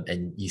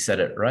 and you said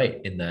it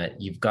right, in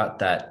that you've got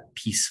that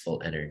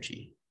peaceful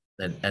energy,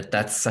 and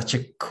that's such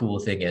a cool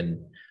thing.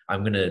 And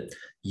I'm going to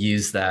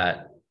use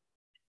that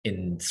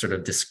in sort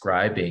of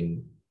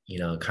describing,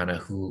 kind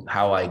of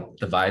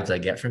the vibes I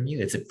get from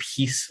you. It's a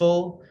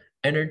peaceful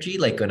energy.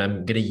 Like, and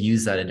I'm going to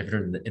use that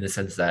in the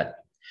sense that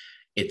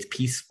it's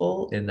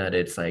peaceful, in that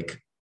it's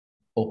like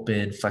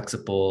open,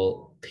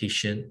 flexible,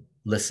 patient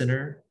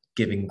listener,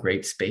 giving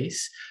great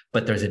space,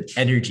 but there's an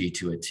energy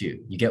to it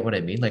too. You get what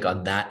I mean? Like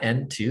on that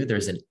end too,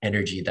 there's an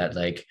energy that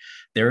like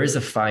there is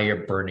a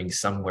fire burning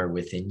somewhere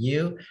within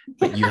you,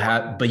 but you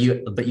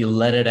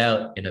let it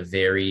out in a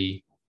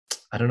very,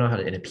 I don't know how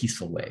to, in a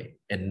peaceful way.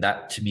 And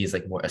that to me is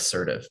like more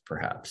assertive,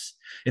 perhaps.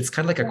 It's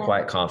kind of like a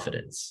quiet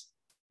confidence.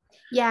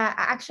 Yeah,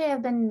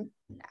 actually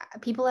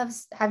people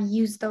have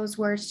used those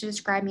words to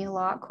describe me a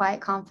lot: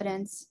 quiet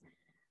confidence.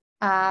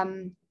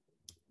 I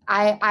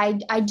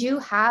do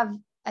have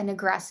an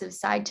aggressive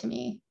side to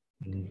me.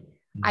 Mm-hmm.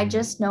 I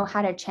just know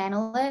how to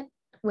channel it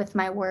with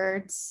my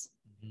words.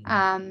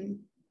 Mm-hmm.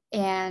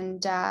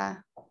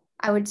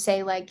 I would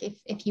say, like,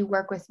 if you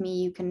work with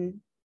me,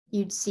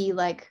 you'd see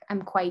like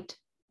I'm quite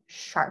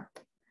sharp,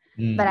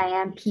 but I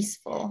am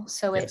peaceful.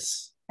 So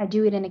yes. I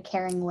do it in a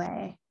caring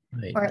way,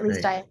 right, or at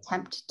least I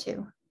attempt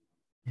to.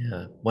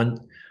 Yeah.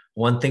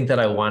 One thing that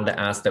I wanted to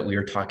ask that we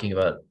were talking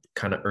about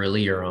kind of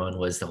earlier on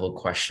was the whole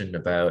question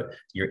about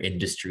your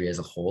industry as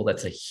a whole.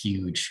 That's a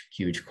huge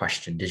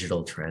question.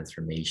 Digital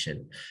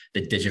transformation,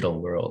 the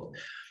digital world.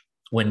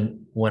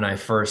 When I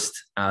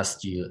first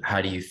asked you,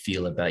 how do you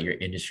feel about your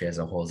industry as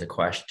a whole as a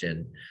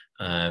question,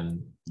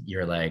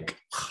 you're like,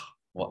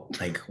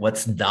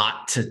 what's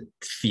not to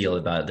feel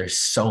about it? There's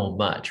so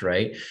much,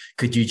 right?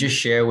 Could you just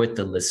share with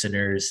the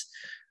listeners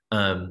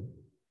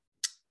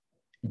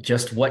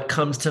just what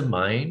comes to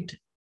mind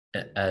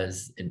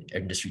as an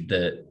industry,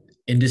 the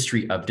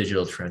industry of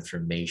digital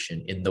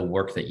transformation in the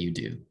work that you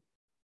do?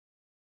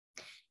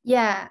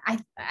 Yeah,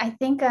 I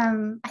think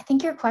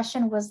your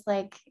question was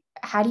like,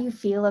 how do you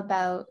feel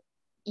about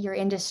your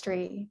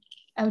industry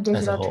of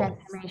digital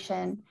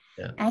transformation?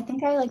 Yeah. And I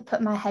think I like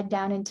put my head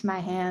down into my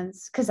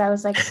hands because I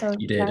was like so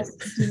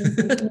stressed even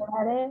thinking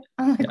about it.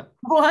 I'm like,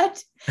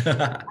 what?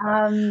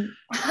 How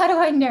do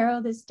I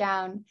narrow this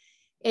down?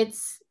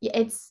 It's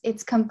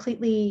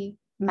completely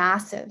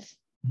massive.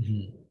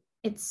 Mm-hmm.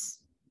 It's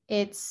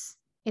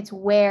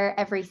where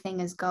everything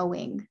is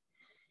going.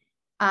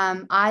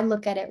 I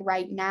look at it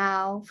right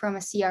now from a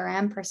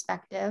CRM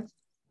perspective,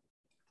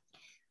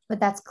 but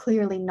that's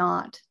clearly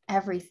not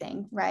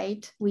everything,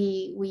 right?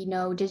 We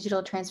know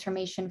digital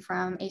transformation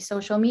from a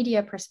social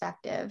media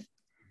perspective.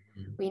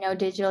 Mm-hmm. We know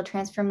digital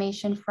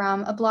transformation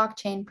from a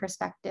blockchain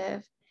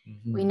perspective.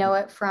 We know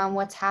it from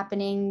what's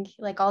happening,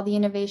 like all the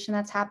innovation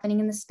that's happening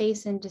in the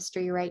space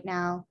industry right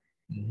now.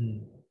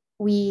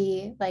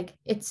 We like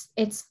it's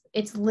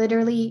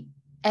literally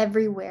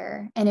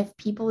everywhere. And if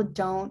people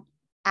don't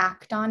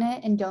act on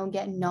it and don't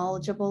get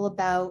knowledgeable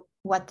about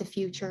what the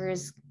future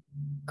is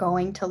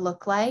going to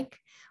look like,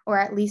 or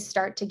at least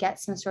start to get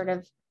some sort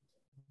of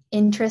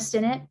interest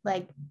in it,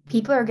 like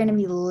people are going to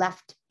be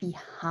left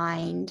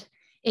behind.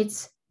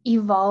 It's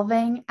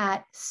evolving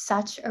at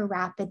such a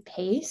rapid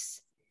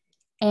pace,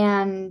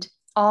 and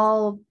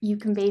all you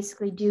can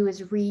basically do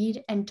is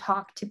read and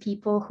talk to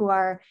people who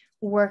are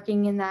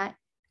working in that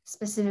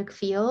specific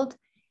field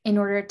in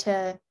order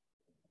to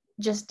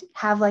just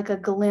have like a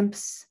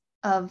glimpse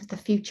of the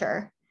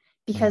future,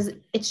 because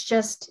it's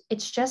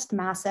just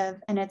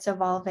massive and it's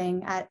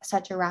evolving at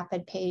such a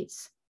rapid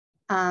pace.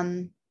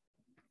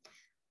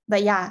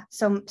 But yeah,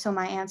 so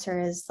my answer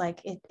is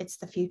like it's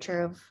the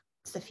future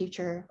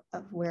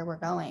of where we're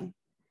going.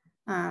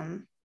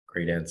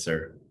 Great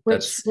answer.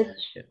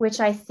 Which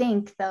I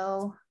think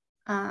though,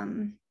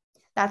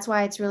 that's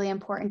why it's really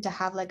important to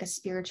have like a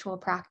spiritual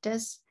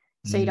practice,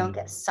 so you don't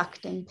get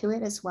sucked into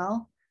it as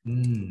well.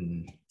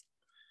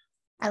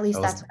 At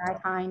least that's what I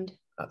find.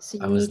 So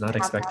I was not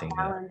expecting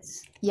that.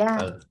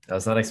 Yeah. I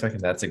was not expecting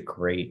that. That's a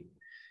great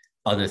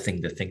other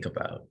thing to think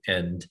about.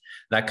 And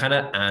that kind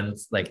of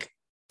like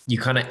you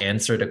kind of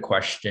answered a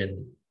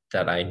question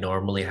that I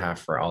normally have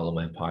for all of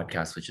my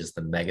podcasts, which is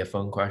the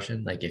megaphone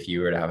question. Like if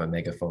you were to have a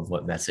megaphone,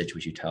 what message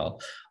would you tell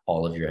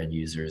all of your end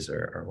users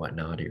or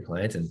whatnot, or your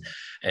clients?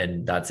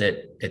 And that's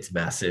it. It's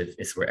massive.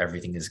 It's where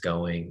everything is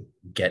going.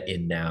 Get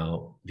in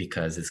now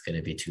because it's going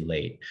to be too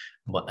late.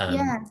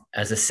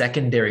 As a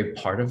secondary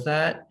part of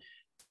that,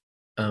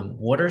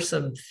 what are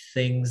some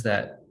things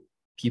that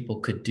people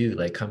could do,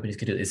 like companies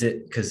could do? Is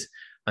it because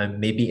I'm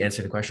maybe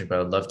answering the question, but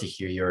I'd love to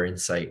hear your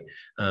insight.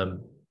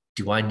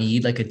 Do I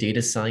need like a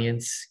data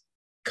science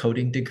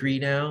coding degree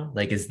now?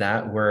 Like, is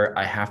that where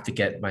I have to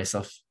get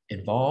myself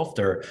involved,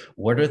 or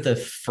what are the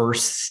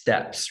first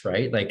steps,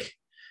 right? Like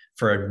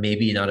for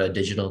maybe not a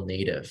digital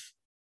native,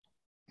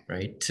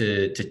 right?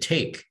 To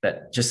take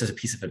that just as a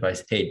piece of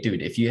advice. Hey,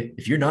 dude, if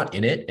you're not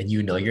in it and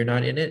you know you're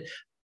not in it,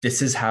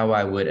 this is how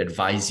I would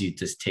advise you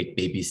to take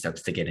baby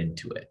steps to get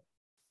into it.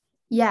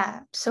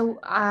 Yeah. So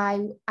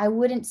I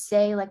wouldn't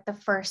say like the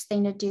first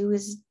thing to do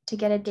is to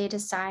get a data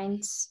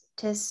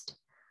scientist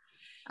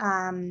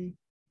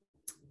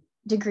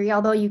degree,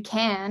 although you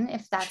can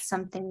if that's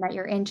something that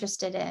you're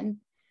interested in.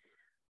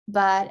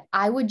 But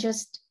I would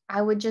just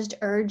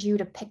urge you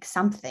to pick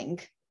something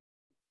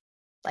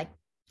like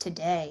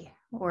today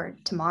or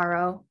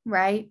tomorrow,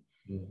 right?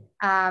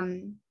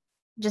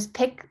 Just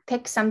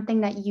pick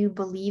something that you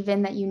believe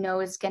in, that you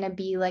know is going to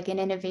be like an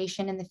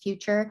innovation in the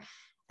future,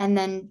 and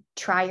then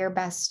try your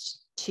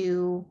best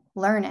to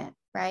learn it,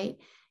 right?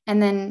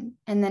 And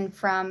then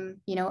from,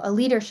 you know, a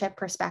leadership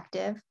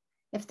perspective,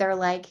 if they're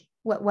like,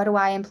 what do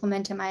I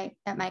implement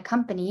at my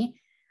company?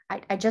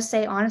 I just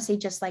say, honestly,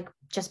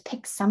 just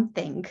pick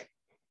something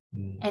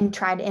and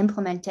try to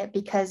implement it,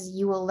 because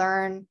you will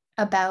learn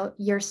about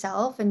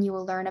yourself and you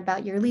will learn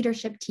about your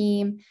leadership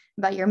team,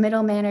 about your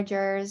middle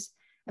managers,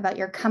 about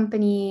your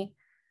company,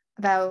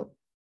 about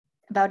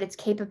its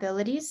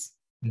capabilities,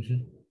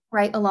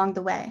 right along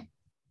the way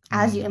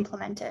as you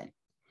implement it.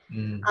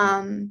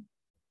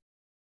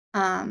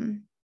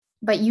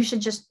 But you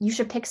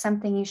should pick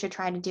something, you should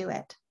try to do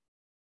it.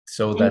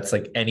 So that's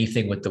like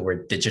anything with the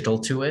word digital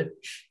to it?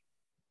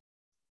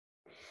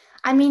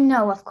 I mean,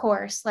 no, of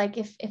course. Like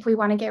if we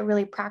want to get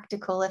really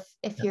practical,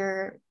 if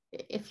you're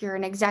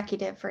an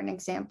executive, for an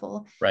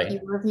example, right,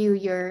 you review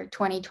your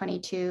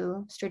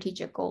 2022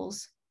 strategic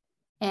goals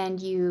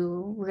and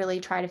you really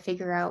try to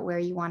figure out where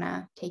you want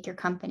to take your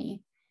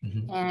company.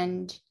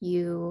 And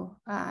you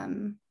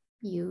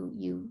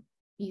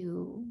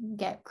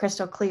get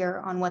crystal clear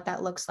on what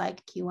that looks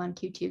like, Q1,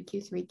 Q2,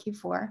 Q3,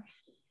 Q4.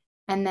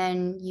 And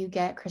then you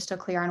get crystal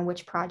clear on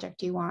which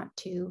project you want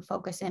to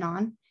focus in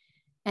on.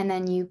 And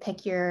then you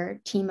pick your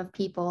team of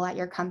people at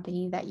your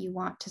company that you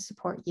want to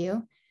support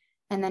you.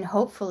 And then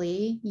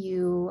hopefully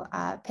you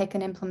pick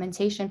an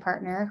implementation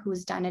partner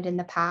who's done it in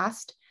the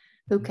past,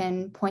 who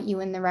can point you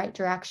in the right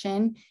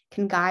direction,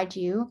 can guide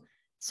you,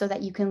 so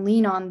that you can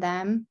lean on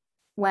them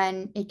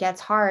when it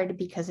gets hard,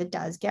 because it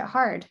does get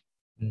hard.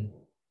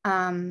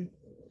 And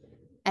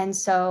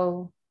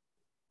so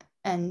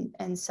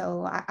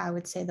I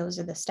would say those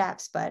are the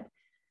steps, but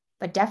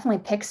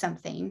definitely pick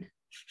something.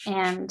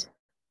 And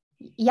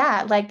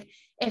yeah, like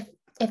if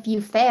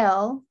you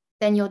fail,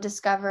 then you'll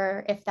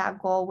discover if that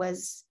goal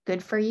was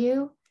good for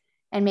you,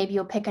 and maybe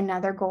you'll pick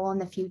another goal in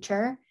the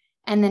future.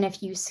 And then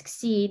if you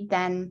succeed,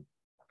 then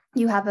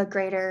you have a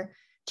greater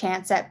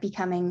chance at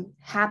becoming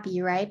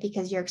happy, right?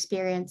 Because you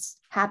experience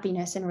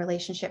happiness in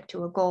relationship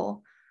to a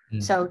goal.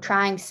 So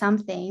trying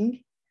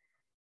something,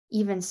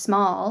 even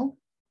small,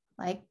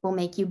 like, will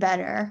make you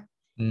better.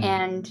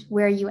 And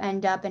where you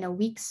end up in a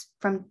week's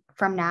from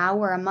now,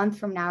 or a month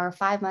from now, or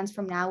 5 months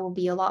from now, will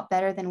be a lot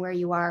better than where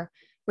you're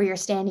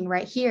standing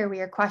right here, where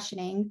you're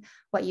questioning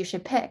what you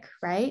should pick,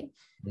 right?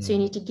 So you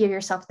need to give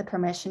yourself the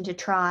permission to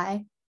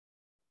try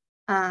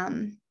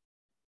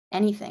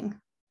anything.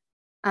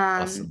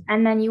 Awesome.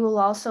 And then you will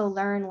also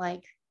learn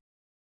like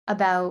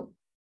about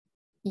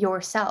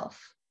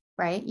yourself,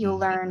 right? You'll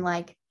learn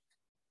like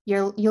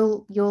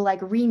you'll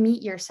like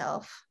re-meet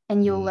yourself,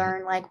 and you'll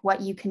learn like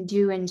what you can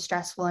do in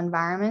stressful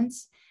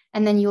environments.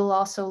 And then you'll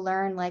also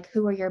learn like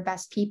who are your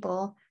best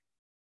people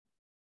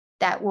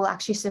that will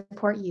actually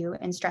support you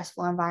in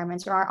stressful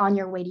environments or are on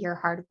your way to your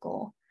hard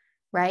goal,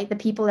 right? The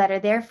people that are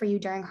there for you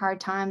during hard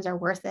times are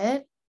worth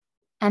it.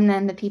 And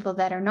then the people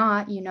that are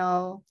not, you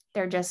know,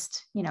 they're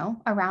just, you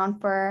know, around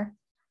for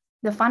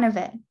the fun of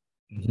it.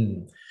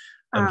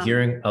 I'm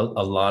hearing a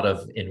lot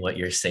of in what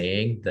you're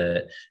saying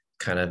that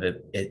kind of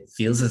it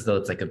feels as though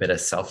it's like a bit of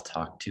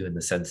self-talk too, in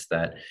the sense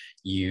that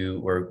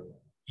you were,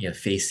 you know,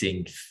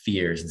 facing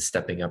fears and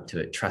stepping up to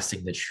it,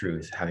 trusting the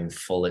truth, having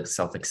full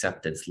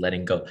self-acceptance,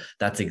 letting go.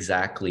 That's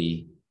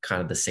exactly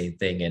kind of the same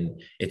thing.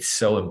 And it's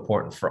so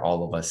important for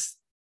all of us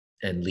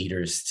and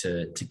leaders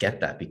to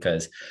get that,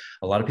 because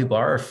a lot of people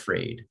are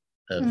afraid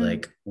of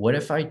like, what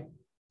if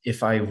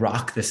I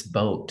rock this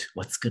boat,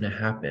 what's going to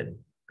happen?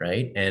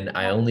 Right. And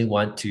I only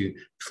want to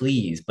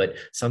please, but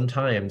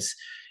sometimes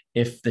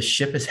if the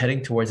ship is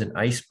heading towards an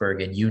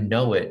iceberg and you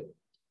know it,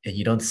 and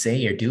you don't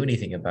say or do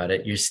anything about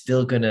it, you're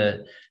still going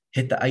to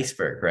hit the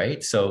iceberg.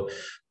 Right. So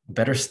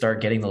better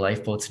start getting the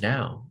lifeboats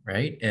now.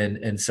 Right.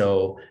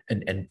 So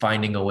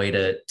finding a way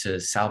to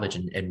salvage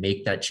and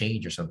make that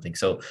change or something.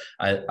 So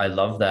I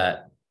love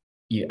that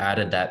you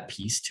added that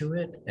piece to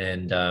it.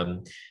 And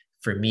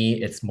for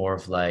me, it's more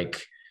of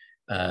like,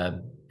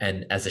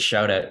 and as a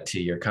shout out to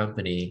your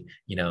company,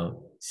 you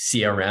know,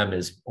 CRM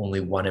is only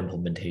one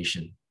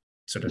implementation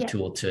sort of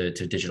tool to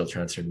digital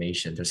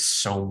transformation. There's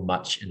so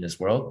much in this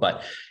world,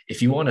 but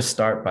if you want to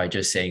start by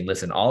just saying,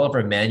 listen, all of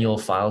our manual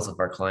files of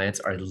our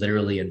clients are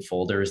literally in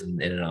folders in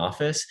an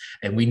office,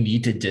 and we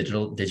need to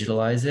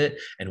digitalize it,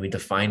 and we need to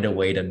find a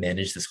way to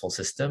manage this whole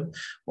system.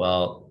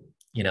 Well,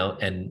 you know,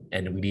 and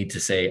we need to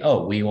say,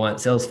 oh, we want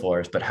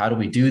Salesforce, but how do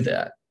we do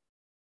that?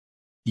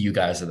 You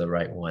guys are the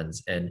right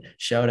ones. And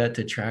shout out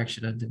to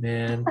Traction on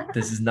Demand.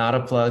 This is not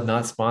a plug,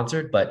 not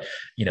sponsored, but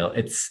you know,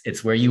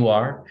 it's where you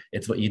are,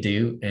 it's what you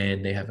do,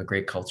 and they have a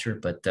great culture.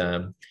 But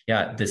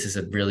yeah, this is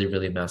a really,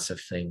 really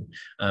massive thing.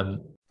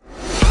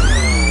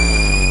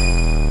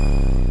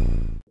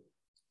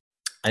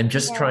 I'm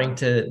just trying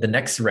to, the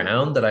next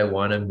round that I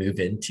want to move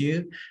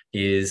into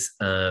is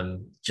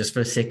just for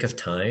the sake of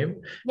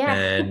time.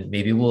 And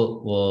maybe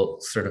we'll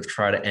sort of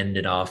try to end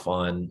it off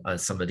on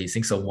some of these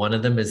things. So one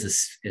of them is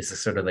a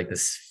sort of like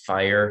this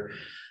fire,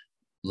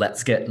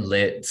 let's get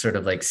lit sort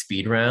of like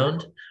speed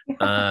round.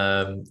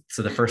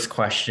 So the first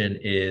question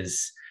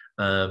is,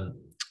 what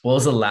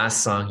was the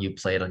last song you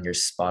played on your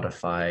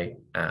Spotify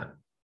app?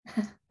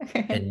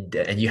 And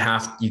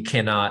you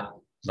cannot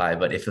lie,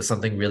 but if there's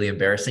something really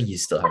embarrassing, you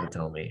still have to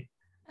tell me.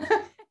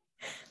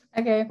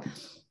 Okay.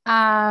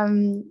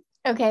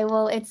 Okay,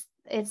 well,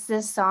 it's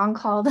this song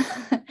called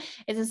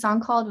it's a song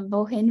called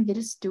Wohin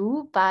willst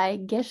du by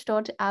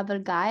Gestört aber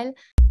geil.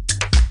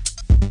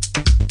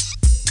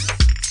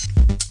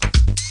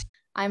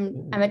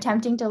 I'm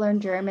attempting to learn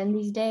German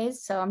these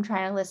days, so I'm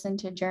trying to listen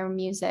to German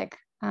music.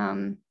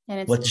 And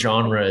it's what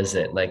genre is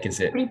it? Like,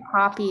 is it pretty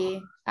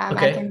poppy?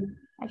 Okay.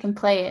 I can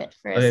play it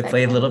for a Okay, second.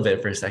 play a little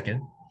bit for a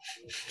second.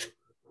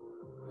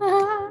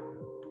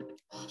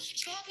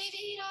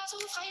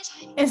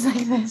 It's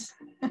like this.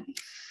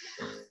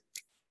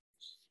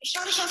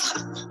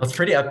 It's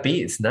pretty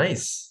upbeat. It's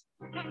nice.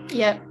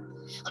 Yep.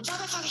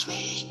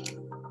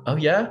 Oh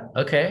yeah?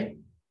 Okay.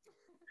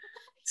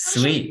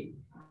 Sweet.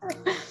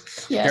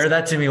 Yeah. Share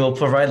that to me. We'll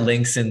provide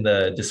links in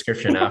the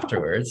description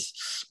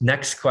afterwards.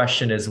 Next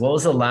question is, what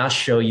was the last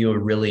show you were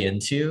really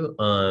into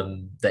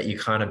that you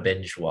kind of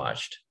binge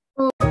watched?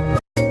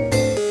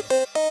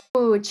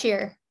 Ooh,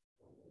 Cheer.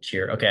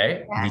 Cheer.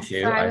 Okay. Yeah, Me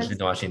too. so I've been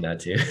watching that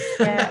too.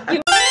 Yeah.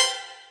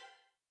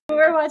 You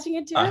were watching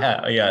it too?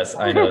 Yes,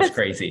 I know. It's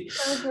crazy.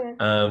 So good.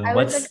 I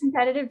was a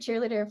competitive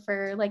cheerleader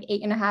for like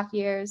 8.5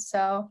 years.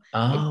 So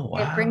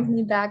it brings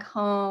me back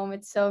home.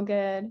 It's so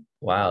good.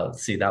 Wow.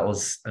 See, that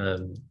was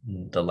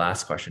the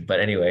last question. But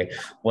anyway,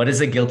 what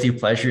is a guilty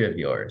pleasure of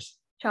yours?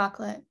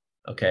 Chocolate.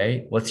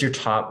 Okay. What's your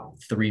top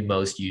 3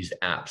 most used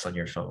apps on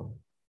your phone?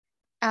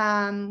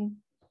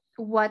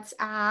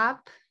 WhatsApp.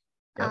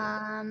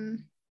 Yep.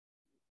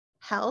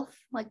 Health,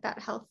 like that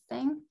health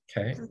thing.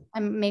 Okay. I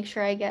make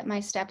sure I get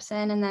my steps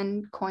in, and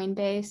then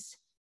Coinbase.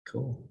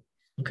 Cool.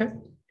 Okay.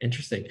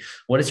 Interesting.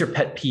 What is your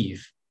pet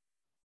peeve?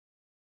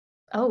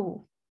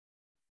 People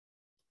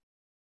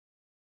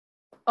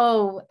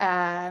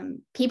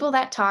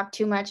that talk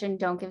too much and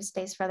don't give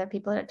space for other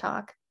people to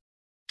talk.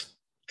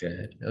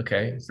 Good.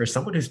 Okay. For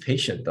someone who's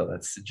patient, though,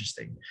 that's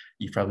interesting.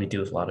 You probably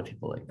deal with a lot of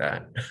people like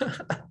that.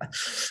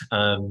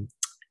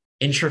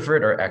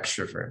 Introvert or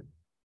extrovert?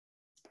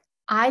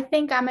 I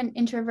think I'm an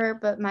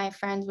introvert, but my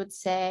friends would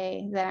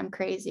say that I'm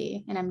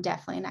crazy, and I'm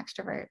definitely an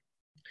extrovert.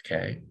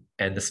 Okay.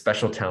 And the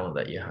special talent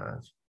that you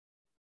have?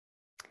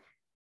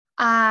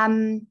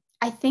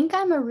 I think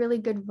I'm a really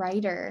good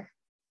writer.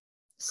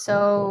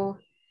 So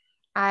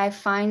I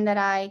find that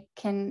I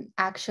can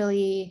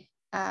actually,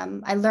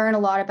 I learn a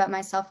lot about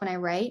myself when I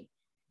write.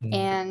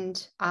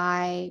 And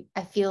I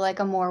feel like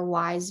a more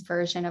wise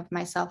version of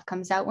myself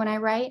comes out when I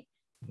write.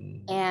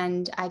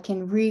 And I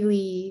can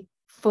really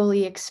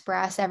fully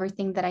express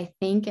everything that I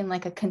think in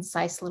like a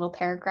concise little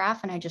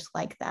paragraph. And I just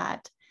like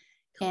that.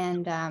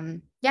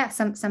 And yeah,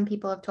 some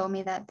people have told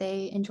me that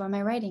they enjoy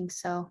my writing.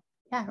 So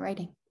yeah,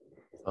 writing.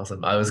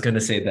 Awesome. I was going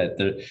to say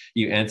that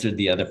you answered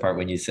the other part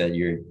when you said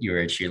you're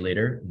a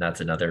cheerleader. And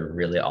that's another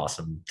really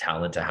awesome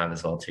talent to have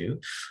as well too.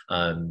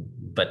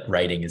 But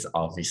writing is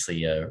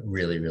obviously a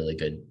really, really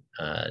good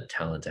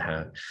talent to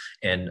have.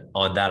 And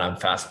on that, I'm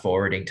fast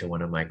forwarding to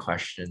one of my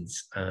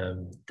questions.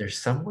 There's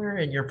somewhere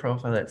in your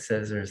profile that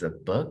says there's a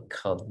book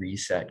called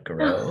Reset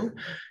Grow.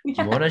 Yeah.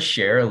 Do you want to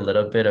share a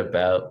little bit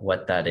about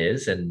what that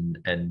is, and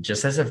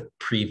just as a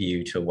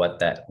preview to what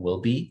that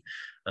will be?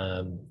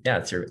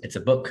 Yeah, it's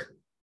a book.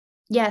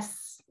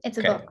 Yes, it's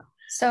a book.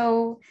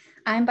 So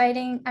I'm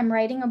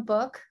writing a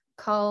book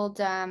called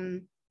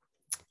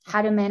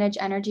How to Manage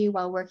Energy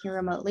While Working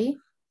Remotely.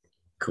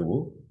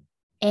 Cool.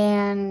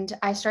 And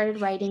I started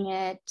writing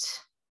it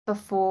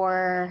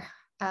before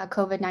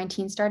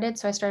COVID-19 started.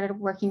 So I started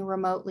working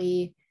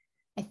remotely,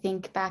 I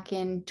think back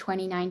in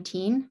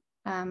 2019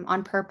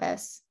 on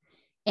purpose.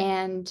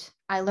 And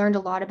I learned a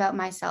lot about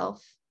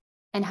myself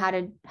and how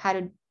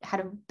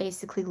to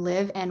basically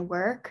live and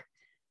work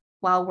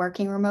while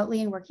working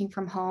remotely and working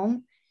from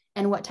home,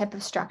 and what type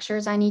of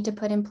structures I need to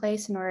put in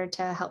place in order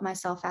to help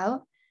myself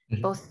out,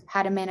 both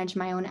how to manage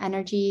my own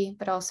energy,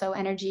 but also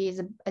energy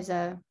as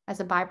a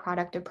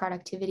byproduct of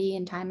productivity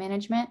and time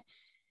management.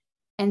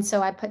 And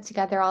so I put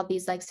together all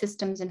these like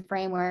systems and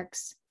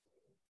frameworks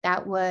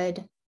that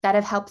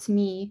have helped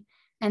me.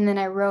 And then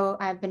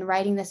I've been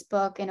writing this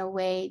book in a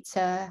way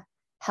to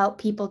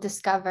help people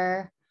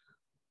discover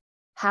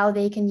how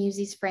they can use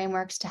these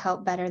frameworks to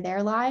help better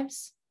their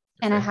lives.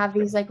 And I have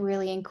these like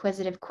really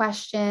inquisitive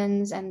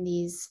questions and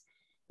these,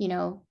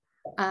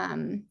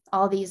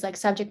 all these like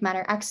subject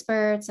matter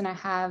experts. And I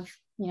have,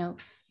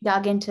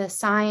 dug into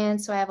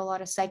science. So I have a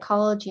lot of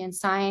psychology and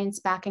science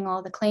backing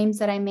all the claims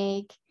that I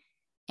make.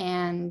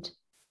 And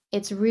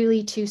it's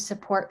really to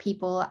support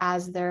people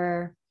as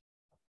they're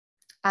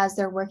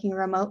working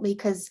remotely.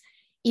 Because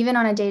even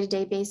on a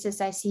day-to-day basis,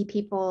 I see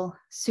people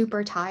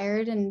super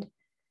tired and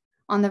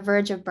on the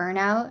verge of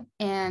burnout.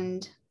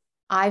 And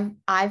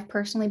I've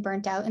personally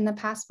burnt out in the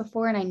past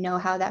before, and I know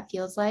how that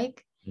feels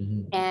like.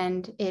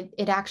 And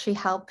it actually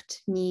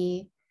helped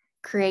me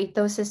create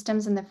those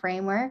systems and the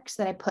frameworks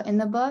that I put in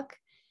the book.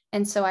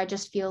 And so I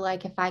just feel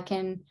like if I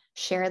can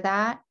share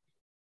that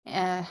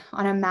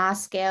on a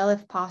mass scale,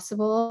 if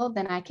possible,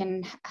 then I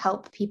can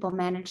help people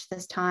manage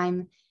this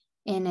time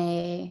in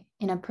a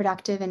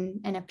productive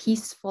and a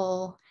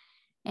peaceful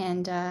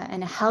and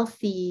a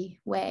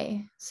healthy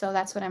way. So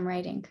that's what I'm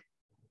writing.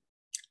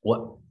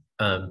 What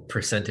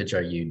percentage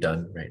are you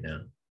done right now?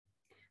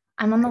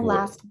 I'm on the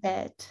last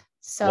bit.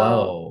 So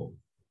Whoa.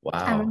 Wow.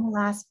 I'm on the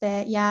last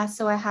bit. Yeah.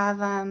 So I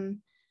have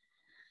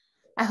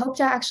I hope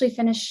to actually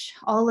finish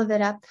all of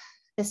it up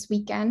this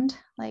weekend.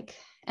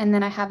 And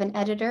then I have an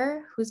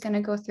editor who's going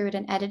to go through it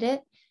and edit it.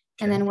 Okay.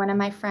 And then one of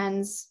my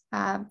friends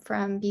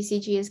from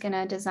BCG is going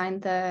to design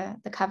the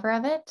cover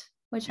of it,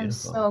 which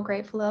Beautiful. I'm so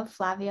grateful of.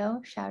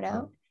 Flavio, shout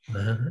out.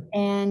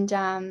 And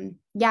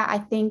yeah, I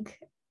think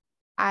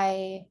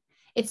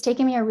it's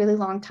taken me a really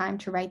long time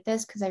to write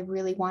this because I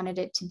really wanted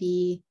it to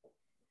be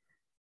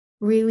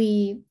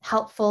really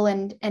helpful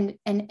and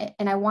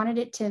I wanted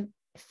it to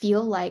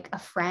feel like a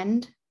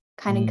friend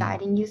kind of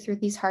guiding you through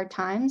these hard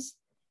times.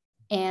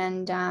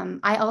 And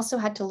I also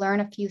had to learn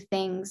a few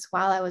things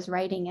while I was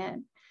writing it.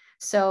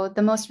 So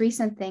the most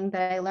recent thing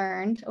that I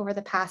learned over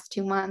the past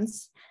 2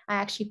 months, I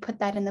actually put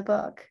that in the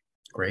book.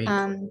 Great.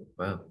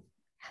 Wow.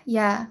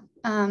 Yeah.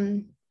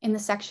 In the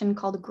section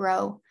called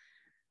Grow.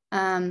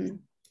 But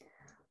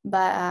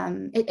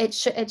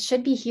it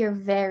should be here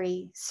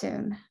very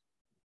soon.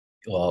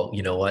 Well,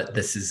 you know what?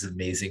 This is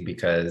amazing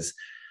because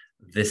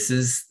this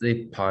is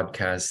the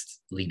podcast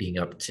leading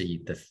up to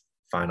the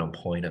final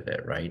point of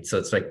it, right? So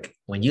it's like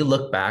when you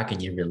look back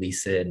and you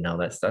release it and all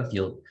that stuff,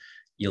 you'll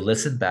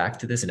listen back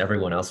to this, and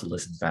everyone else will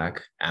listen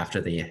back after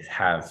they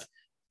have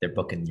their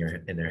book in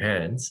their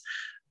hands,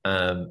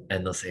 and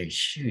they'll say,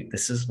 "Shoot,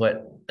 this is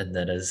what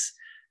Aneta's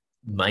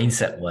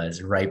mindset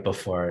was right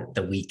before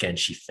the weekend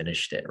she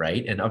finished it,"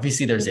 right? And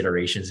obviously there's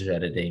iterations of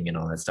editing and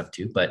all that stuff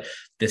too, but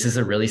this is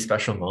a really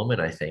special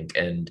moment, I think.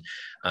 And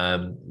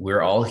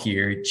we're all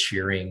here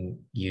cheering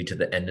you to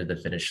the end of the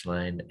finish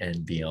line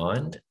and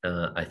beyond.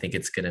 I think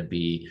it's going to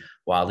be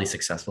wildly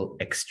successful,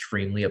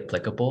 extremely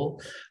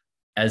applicable.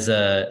 As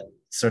a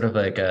sort of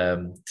like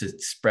to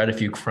spread a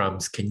few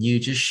crumbs, can you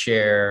just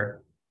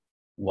share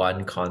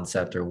one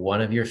concept or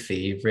one of your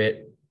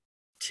favorite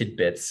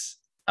tidbits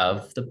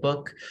of the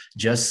book,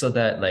 just so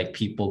that like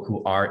people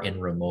who are in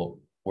remote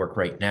work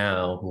right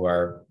now, who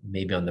are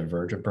maybe on the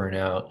verge of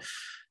burnout,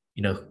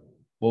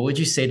 what would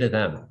you say to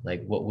them?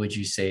 Like, what would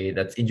you say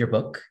that's in your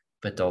book,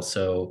 but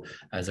also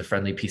as a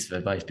friendly piece of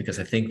advice? Because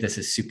I think this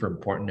is super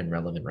important and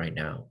relevant right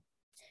now.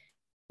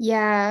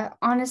 Yeah,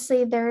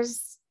 honestly,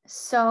 there's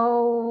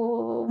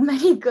so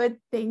many good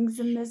things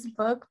in this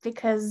book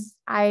because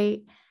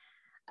I've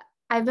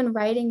been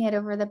writing it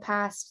over the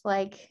past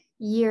like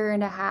year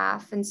and a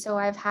half. And so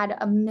I've had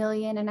 1.5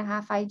 million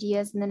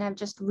ideas, and then I've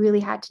just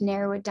really had to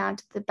narrow it down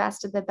to the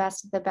best of the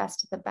best of the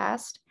best of the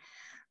best.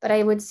 But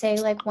I would say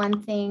like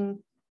one thing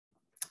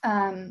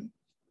to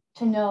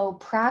know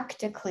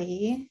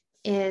practically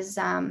is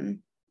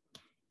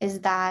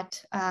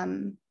that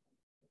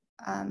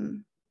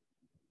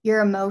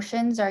your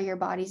emotions are your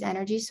body's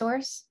energy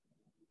source,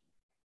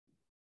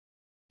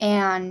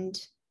 and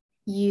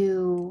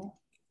you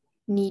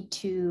need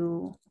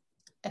to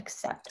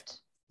accept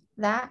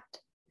that.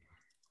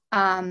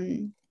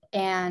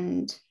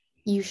 And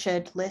you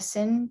should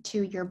listen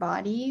to your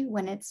body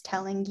when it's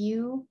telling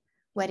you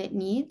what it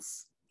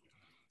needs.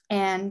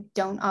 And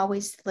don't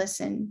always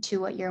listen to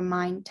what your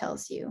mind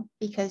tells you,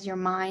 because your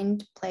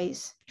mind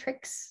plays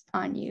tricks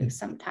on you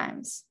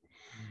sometimes,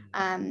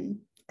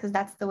 because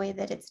that's the way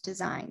that it's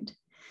designed.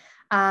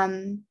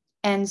 And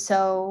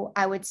so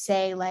I would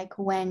say, like,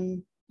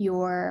 when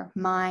your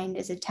mind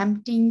is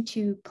attempting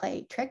to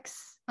play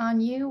tricks on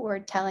you or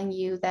telling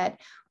you that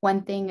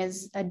one thing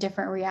is a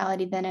different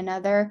reality than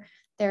another,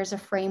 there's a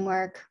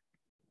framework.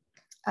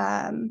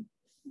 I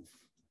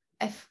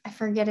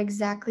forget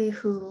exactly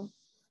who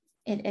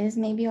it is.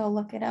 Maybe I'll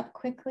look it up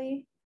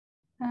quickly.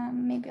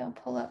 Maybe I'll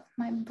pull up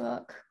my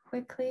book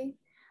quickly.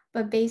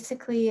 But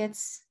basically,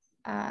 it's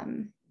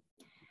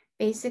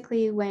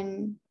basically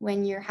when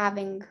you're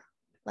having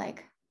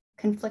like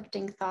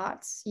conflicting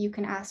thoughts, you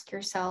can ask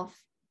yourself,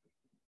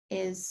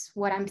 is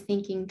what I'm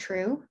thinking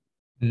true?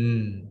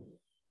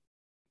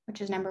 Which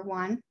is number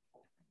one.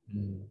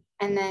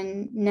 And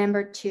then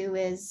number two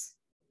is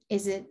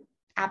it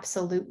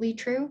absolutely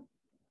true?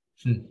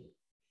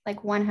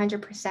 Like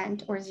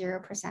 100% or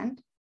 0%?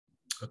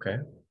 Okay.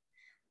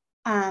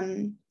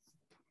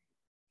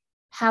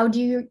 How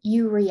do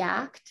you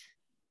react?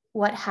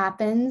 What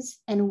happens?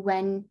 And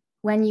when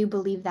you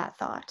believe that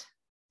thought?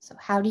 So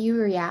how do you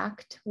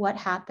react? What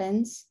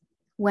happens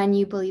when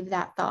you believe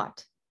that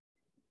thought?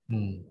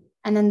 And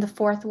then the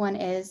fourth one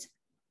is,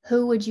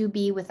 who would you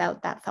be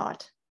without that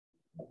thought?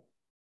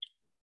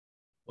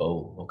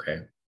 Oh,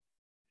 okay.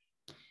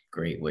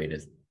 Great way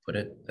to put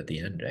it at the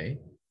end, eh?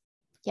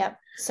 Yep.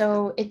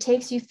 So it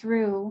takes you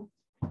through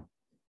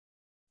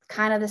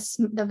kind of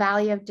the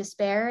valley of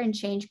despair and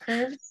change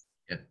curves.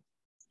 Yeah.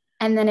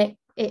 And then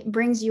it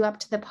brings you up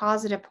to the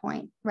positive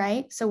point,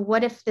 right? So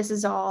what if this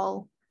is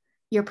all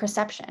your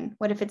perception?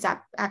 What if it's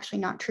actually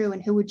not true?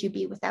 And who would you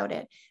be without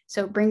it?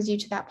 So it brings you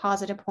to that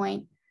positive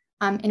point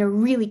in a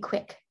really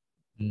quick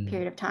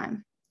period of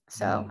time.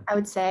 So I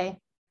would say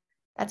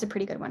that's a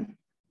pretty good one.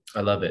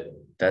 I love it.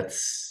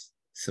 That's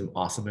some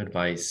awesome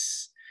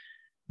advice.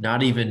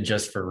 Not even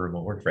just for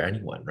remote work, for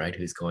anyone, right?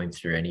 Who's going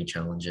through any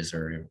challenges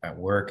or at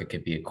work. It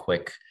could be a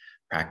quick,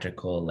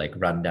 practical, like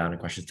rundown of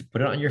questions to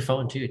put it on your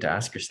phone too, to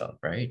ask yourself,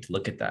 right? To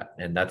look at that.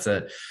 And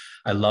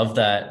I love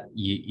that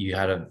you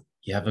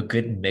have a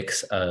good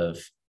mix of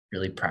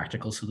really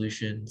practical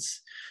solutions,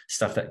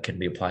 stuff that can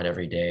be applied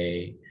every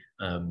day,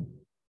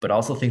 but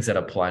also things that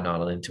apply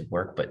not only to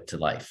work, but to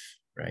life,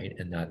 right?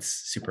 And that's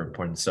super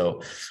important.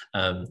 So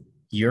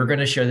you're going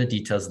to share the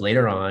details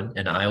later on,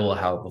 and I will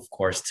help, of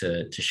course,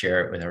 to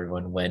share it with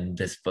everyone when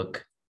this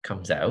book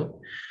comes out.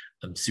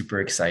 I'm super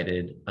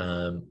excited.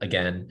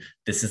 Again,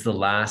 this is the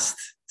last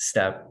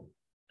step.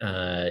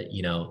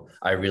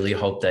 I really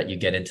hope that you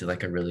get into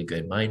like a really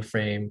good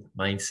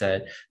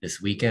mindset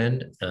this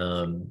weekend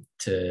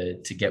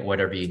to get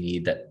whatever you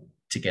need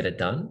to get it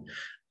done.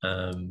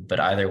 But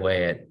either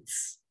way,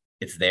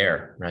 it's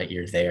there, right?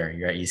 You're there.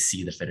 You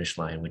see the finish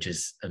line, which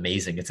is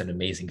amazing. It's an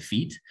amazing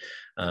feat.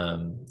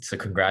 So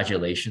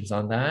congratulations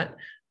on that.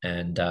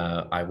 And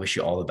I wish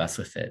you all the best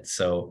with it.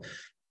 So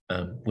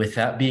with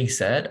that being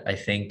said, I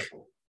think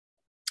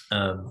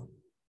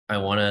I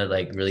want to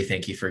like really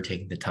thank you for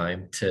taking the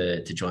time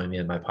to join me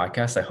on my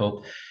podcast. I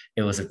hope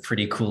it was a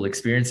pretty cool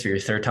experience for your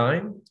third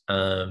time.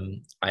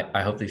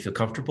 I hope they feel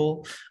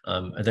comfortable.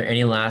 Are there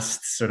any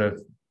last sort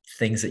of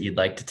things that you'd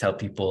like to tell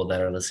people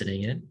that are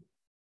listening in?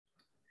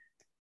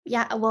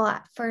 Yeah,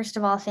 well, first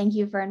of all, thank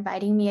you for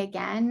inviting me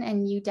again.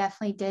 And you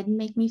definitely did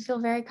make me feel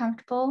very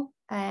comfortable.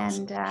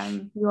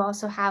 And you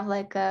also have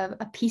like a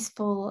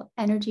peaceful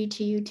energy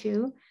to you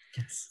too.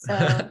 Yes.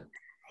 So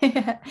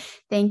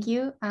thank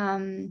you.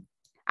 I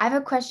have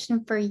a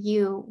question for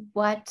you.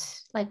 What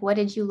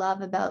did you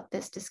love about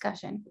this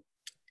discussion?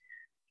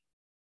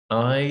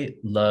 I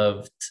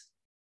loved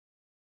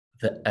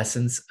the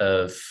essence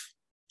of,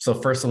 so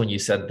first when you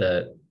said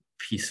the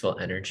peaceful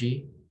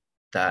energy,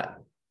 that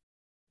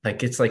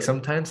like it's like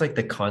sometimes like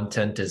the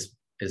content is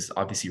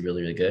obviously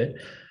really, really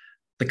good.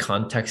 The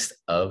context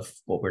of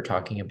what we're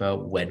talking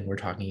about when we're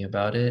talking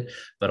about it,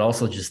 but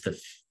also just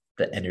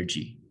the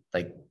energy,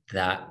 like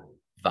that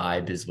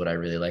vibe is what I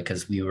really like,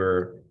 because we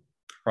were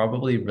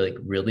probably like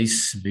really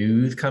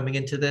smooth coming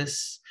into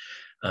this.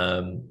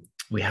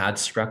 We had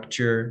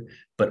structure,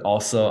 but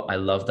also I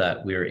love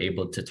that we were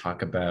able to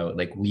talk about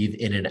like weave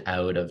in and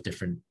out of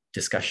different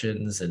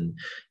discussions, and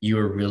you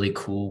were really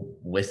cool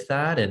with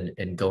that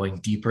and going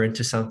deeper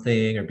into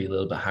something or be a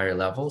little bit higher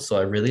level. So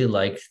I really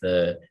like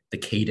the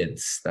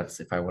cadence. That's,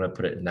 if I want to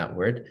put it in that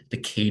word, the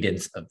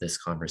cadence of this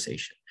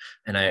conversation.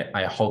 And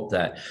I hope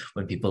that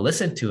when people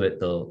listen to it,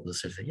 they'll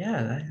sort of say,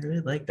 yeah, I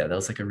really like that. That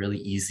was like a really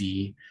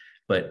easy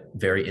but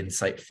very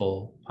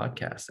insightful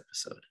podcast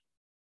episode.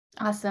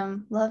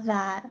 Awesome. Love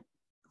that.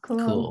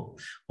 Cool.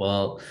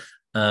 Well,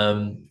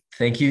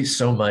 thank you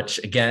so much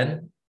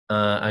again.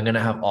 I'm gonna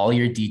have all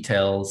your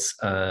details,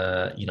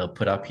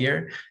 put up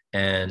here,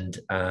 and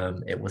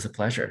it was a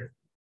pleasure.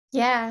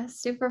 Yeah,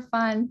 super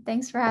fun.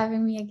 Thanks for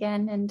having me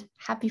again, and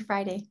happy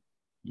Friday.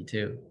 You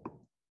too.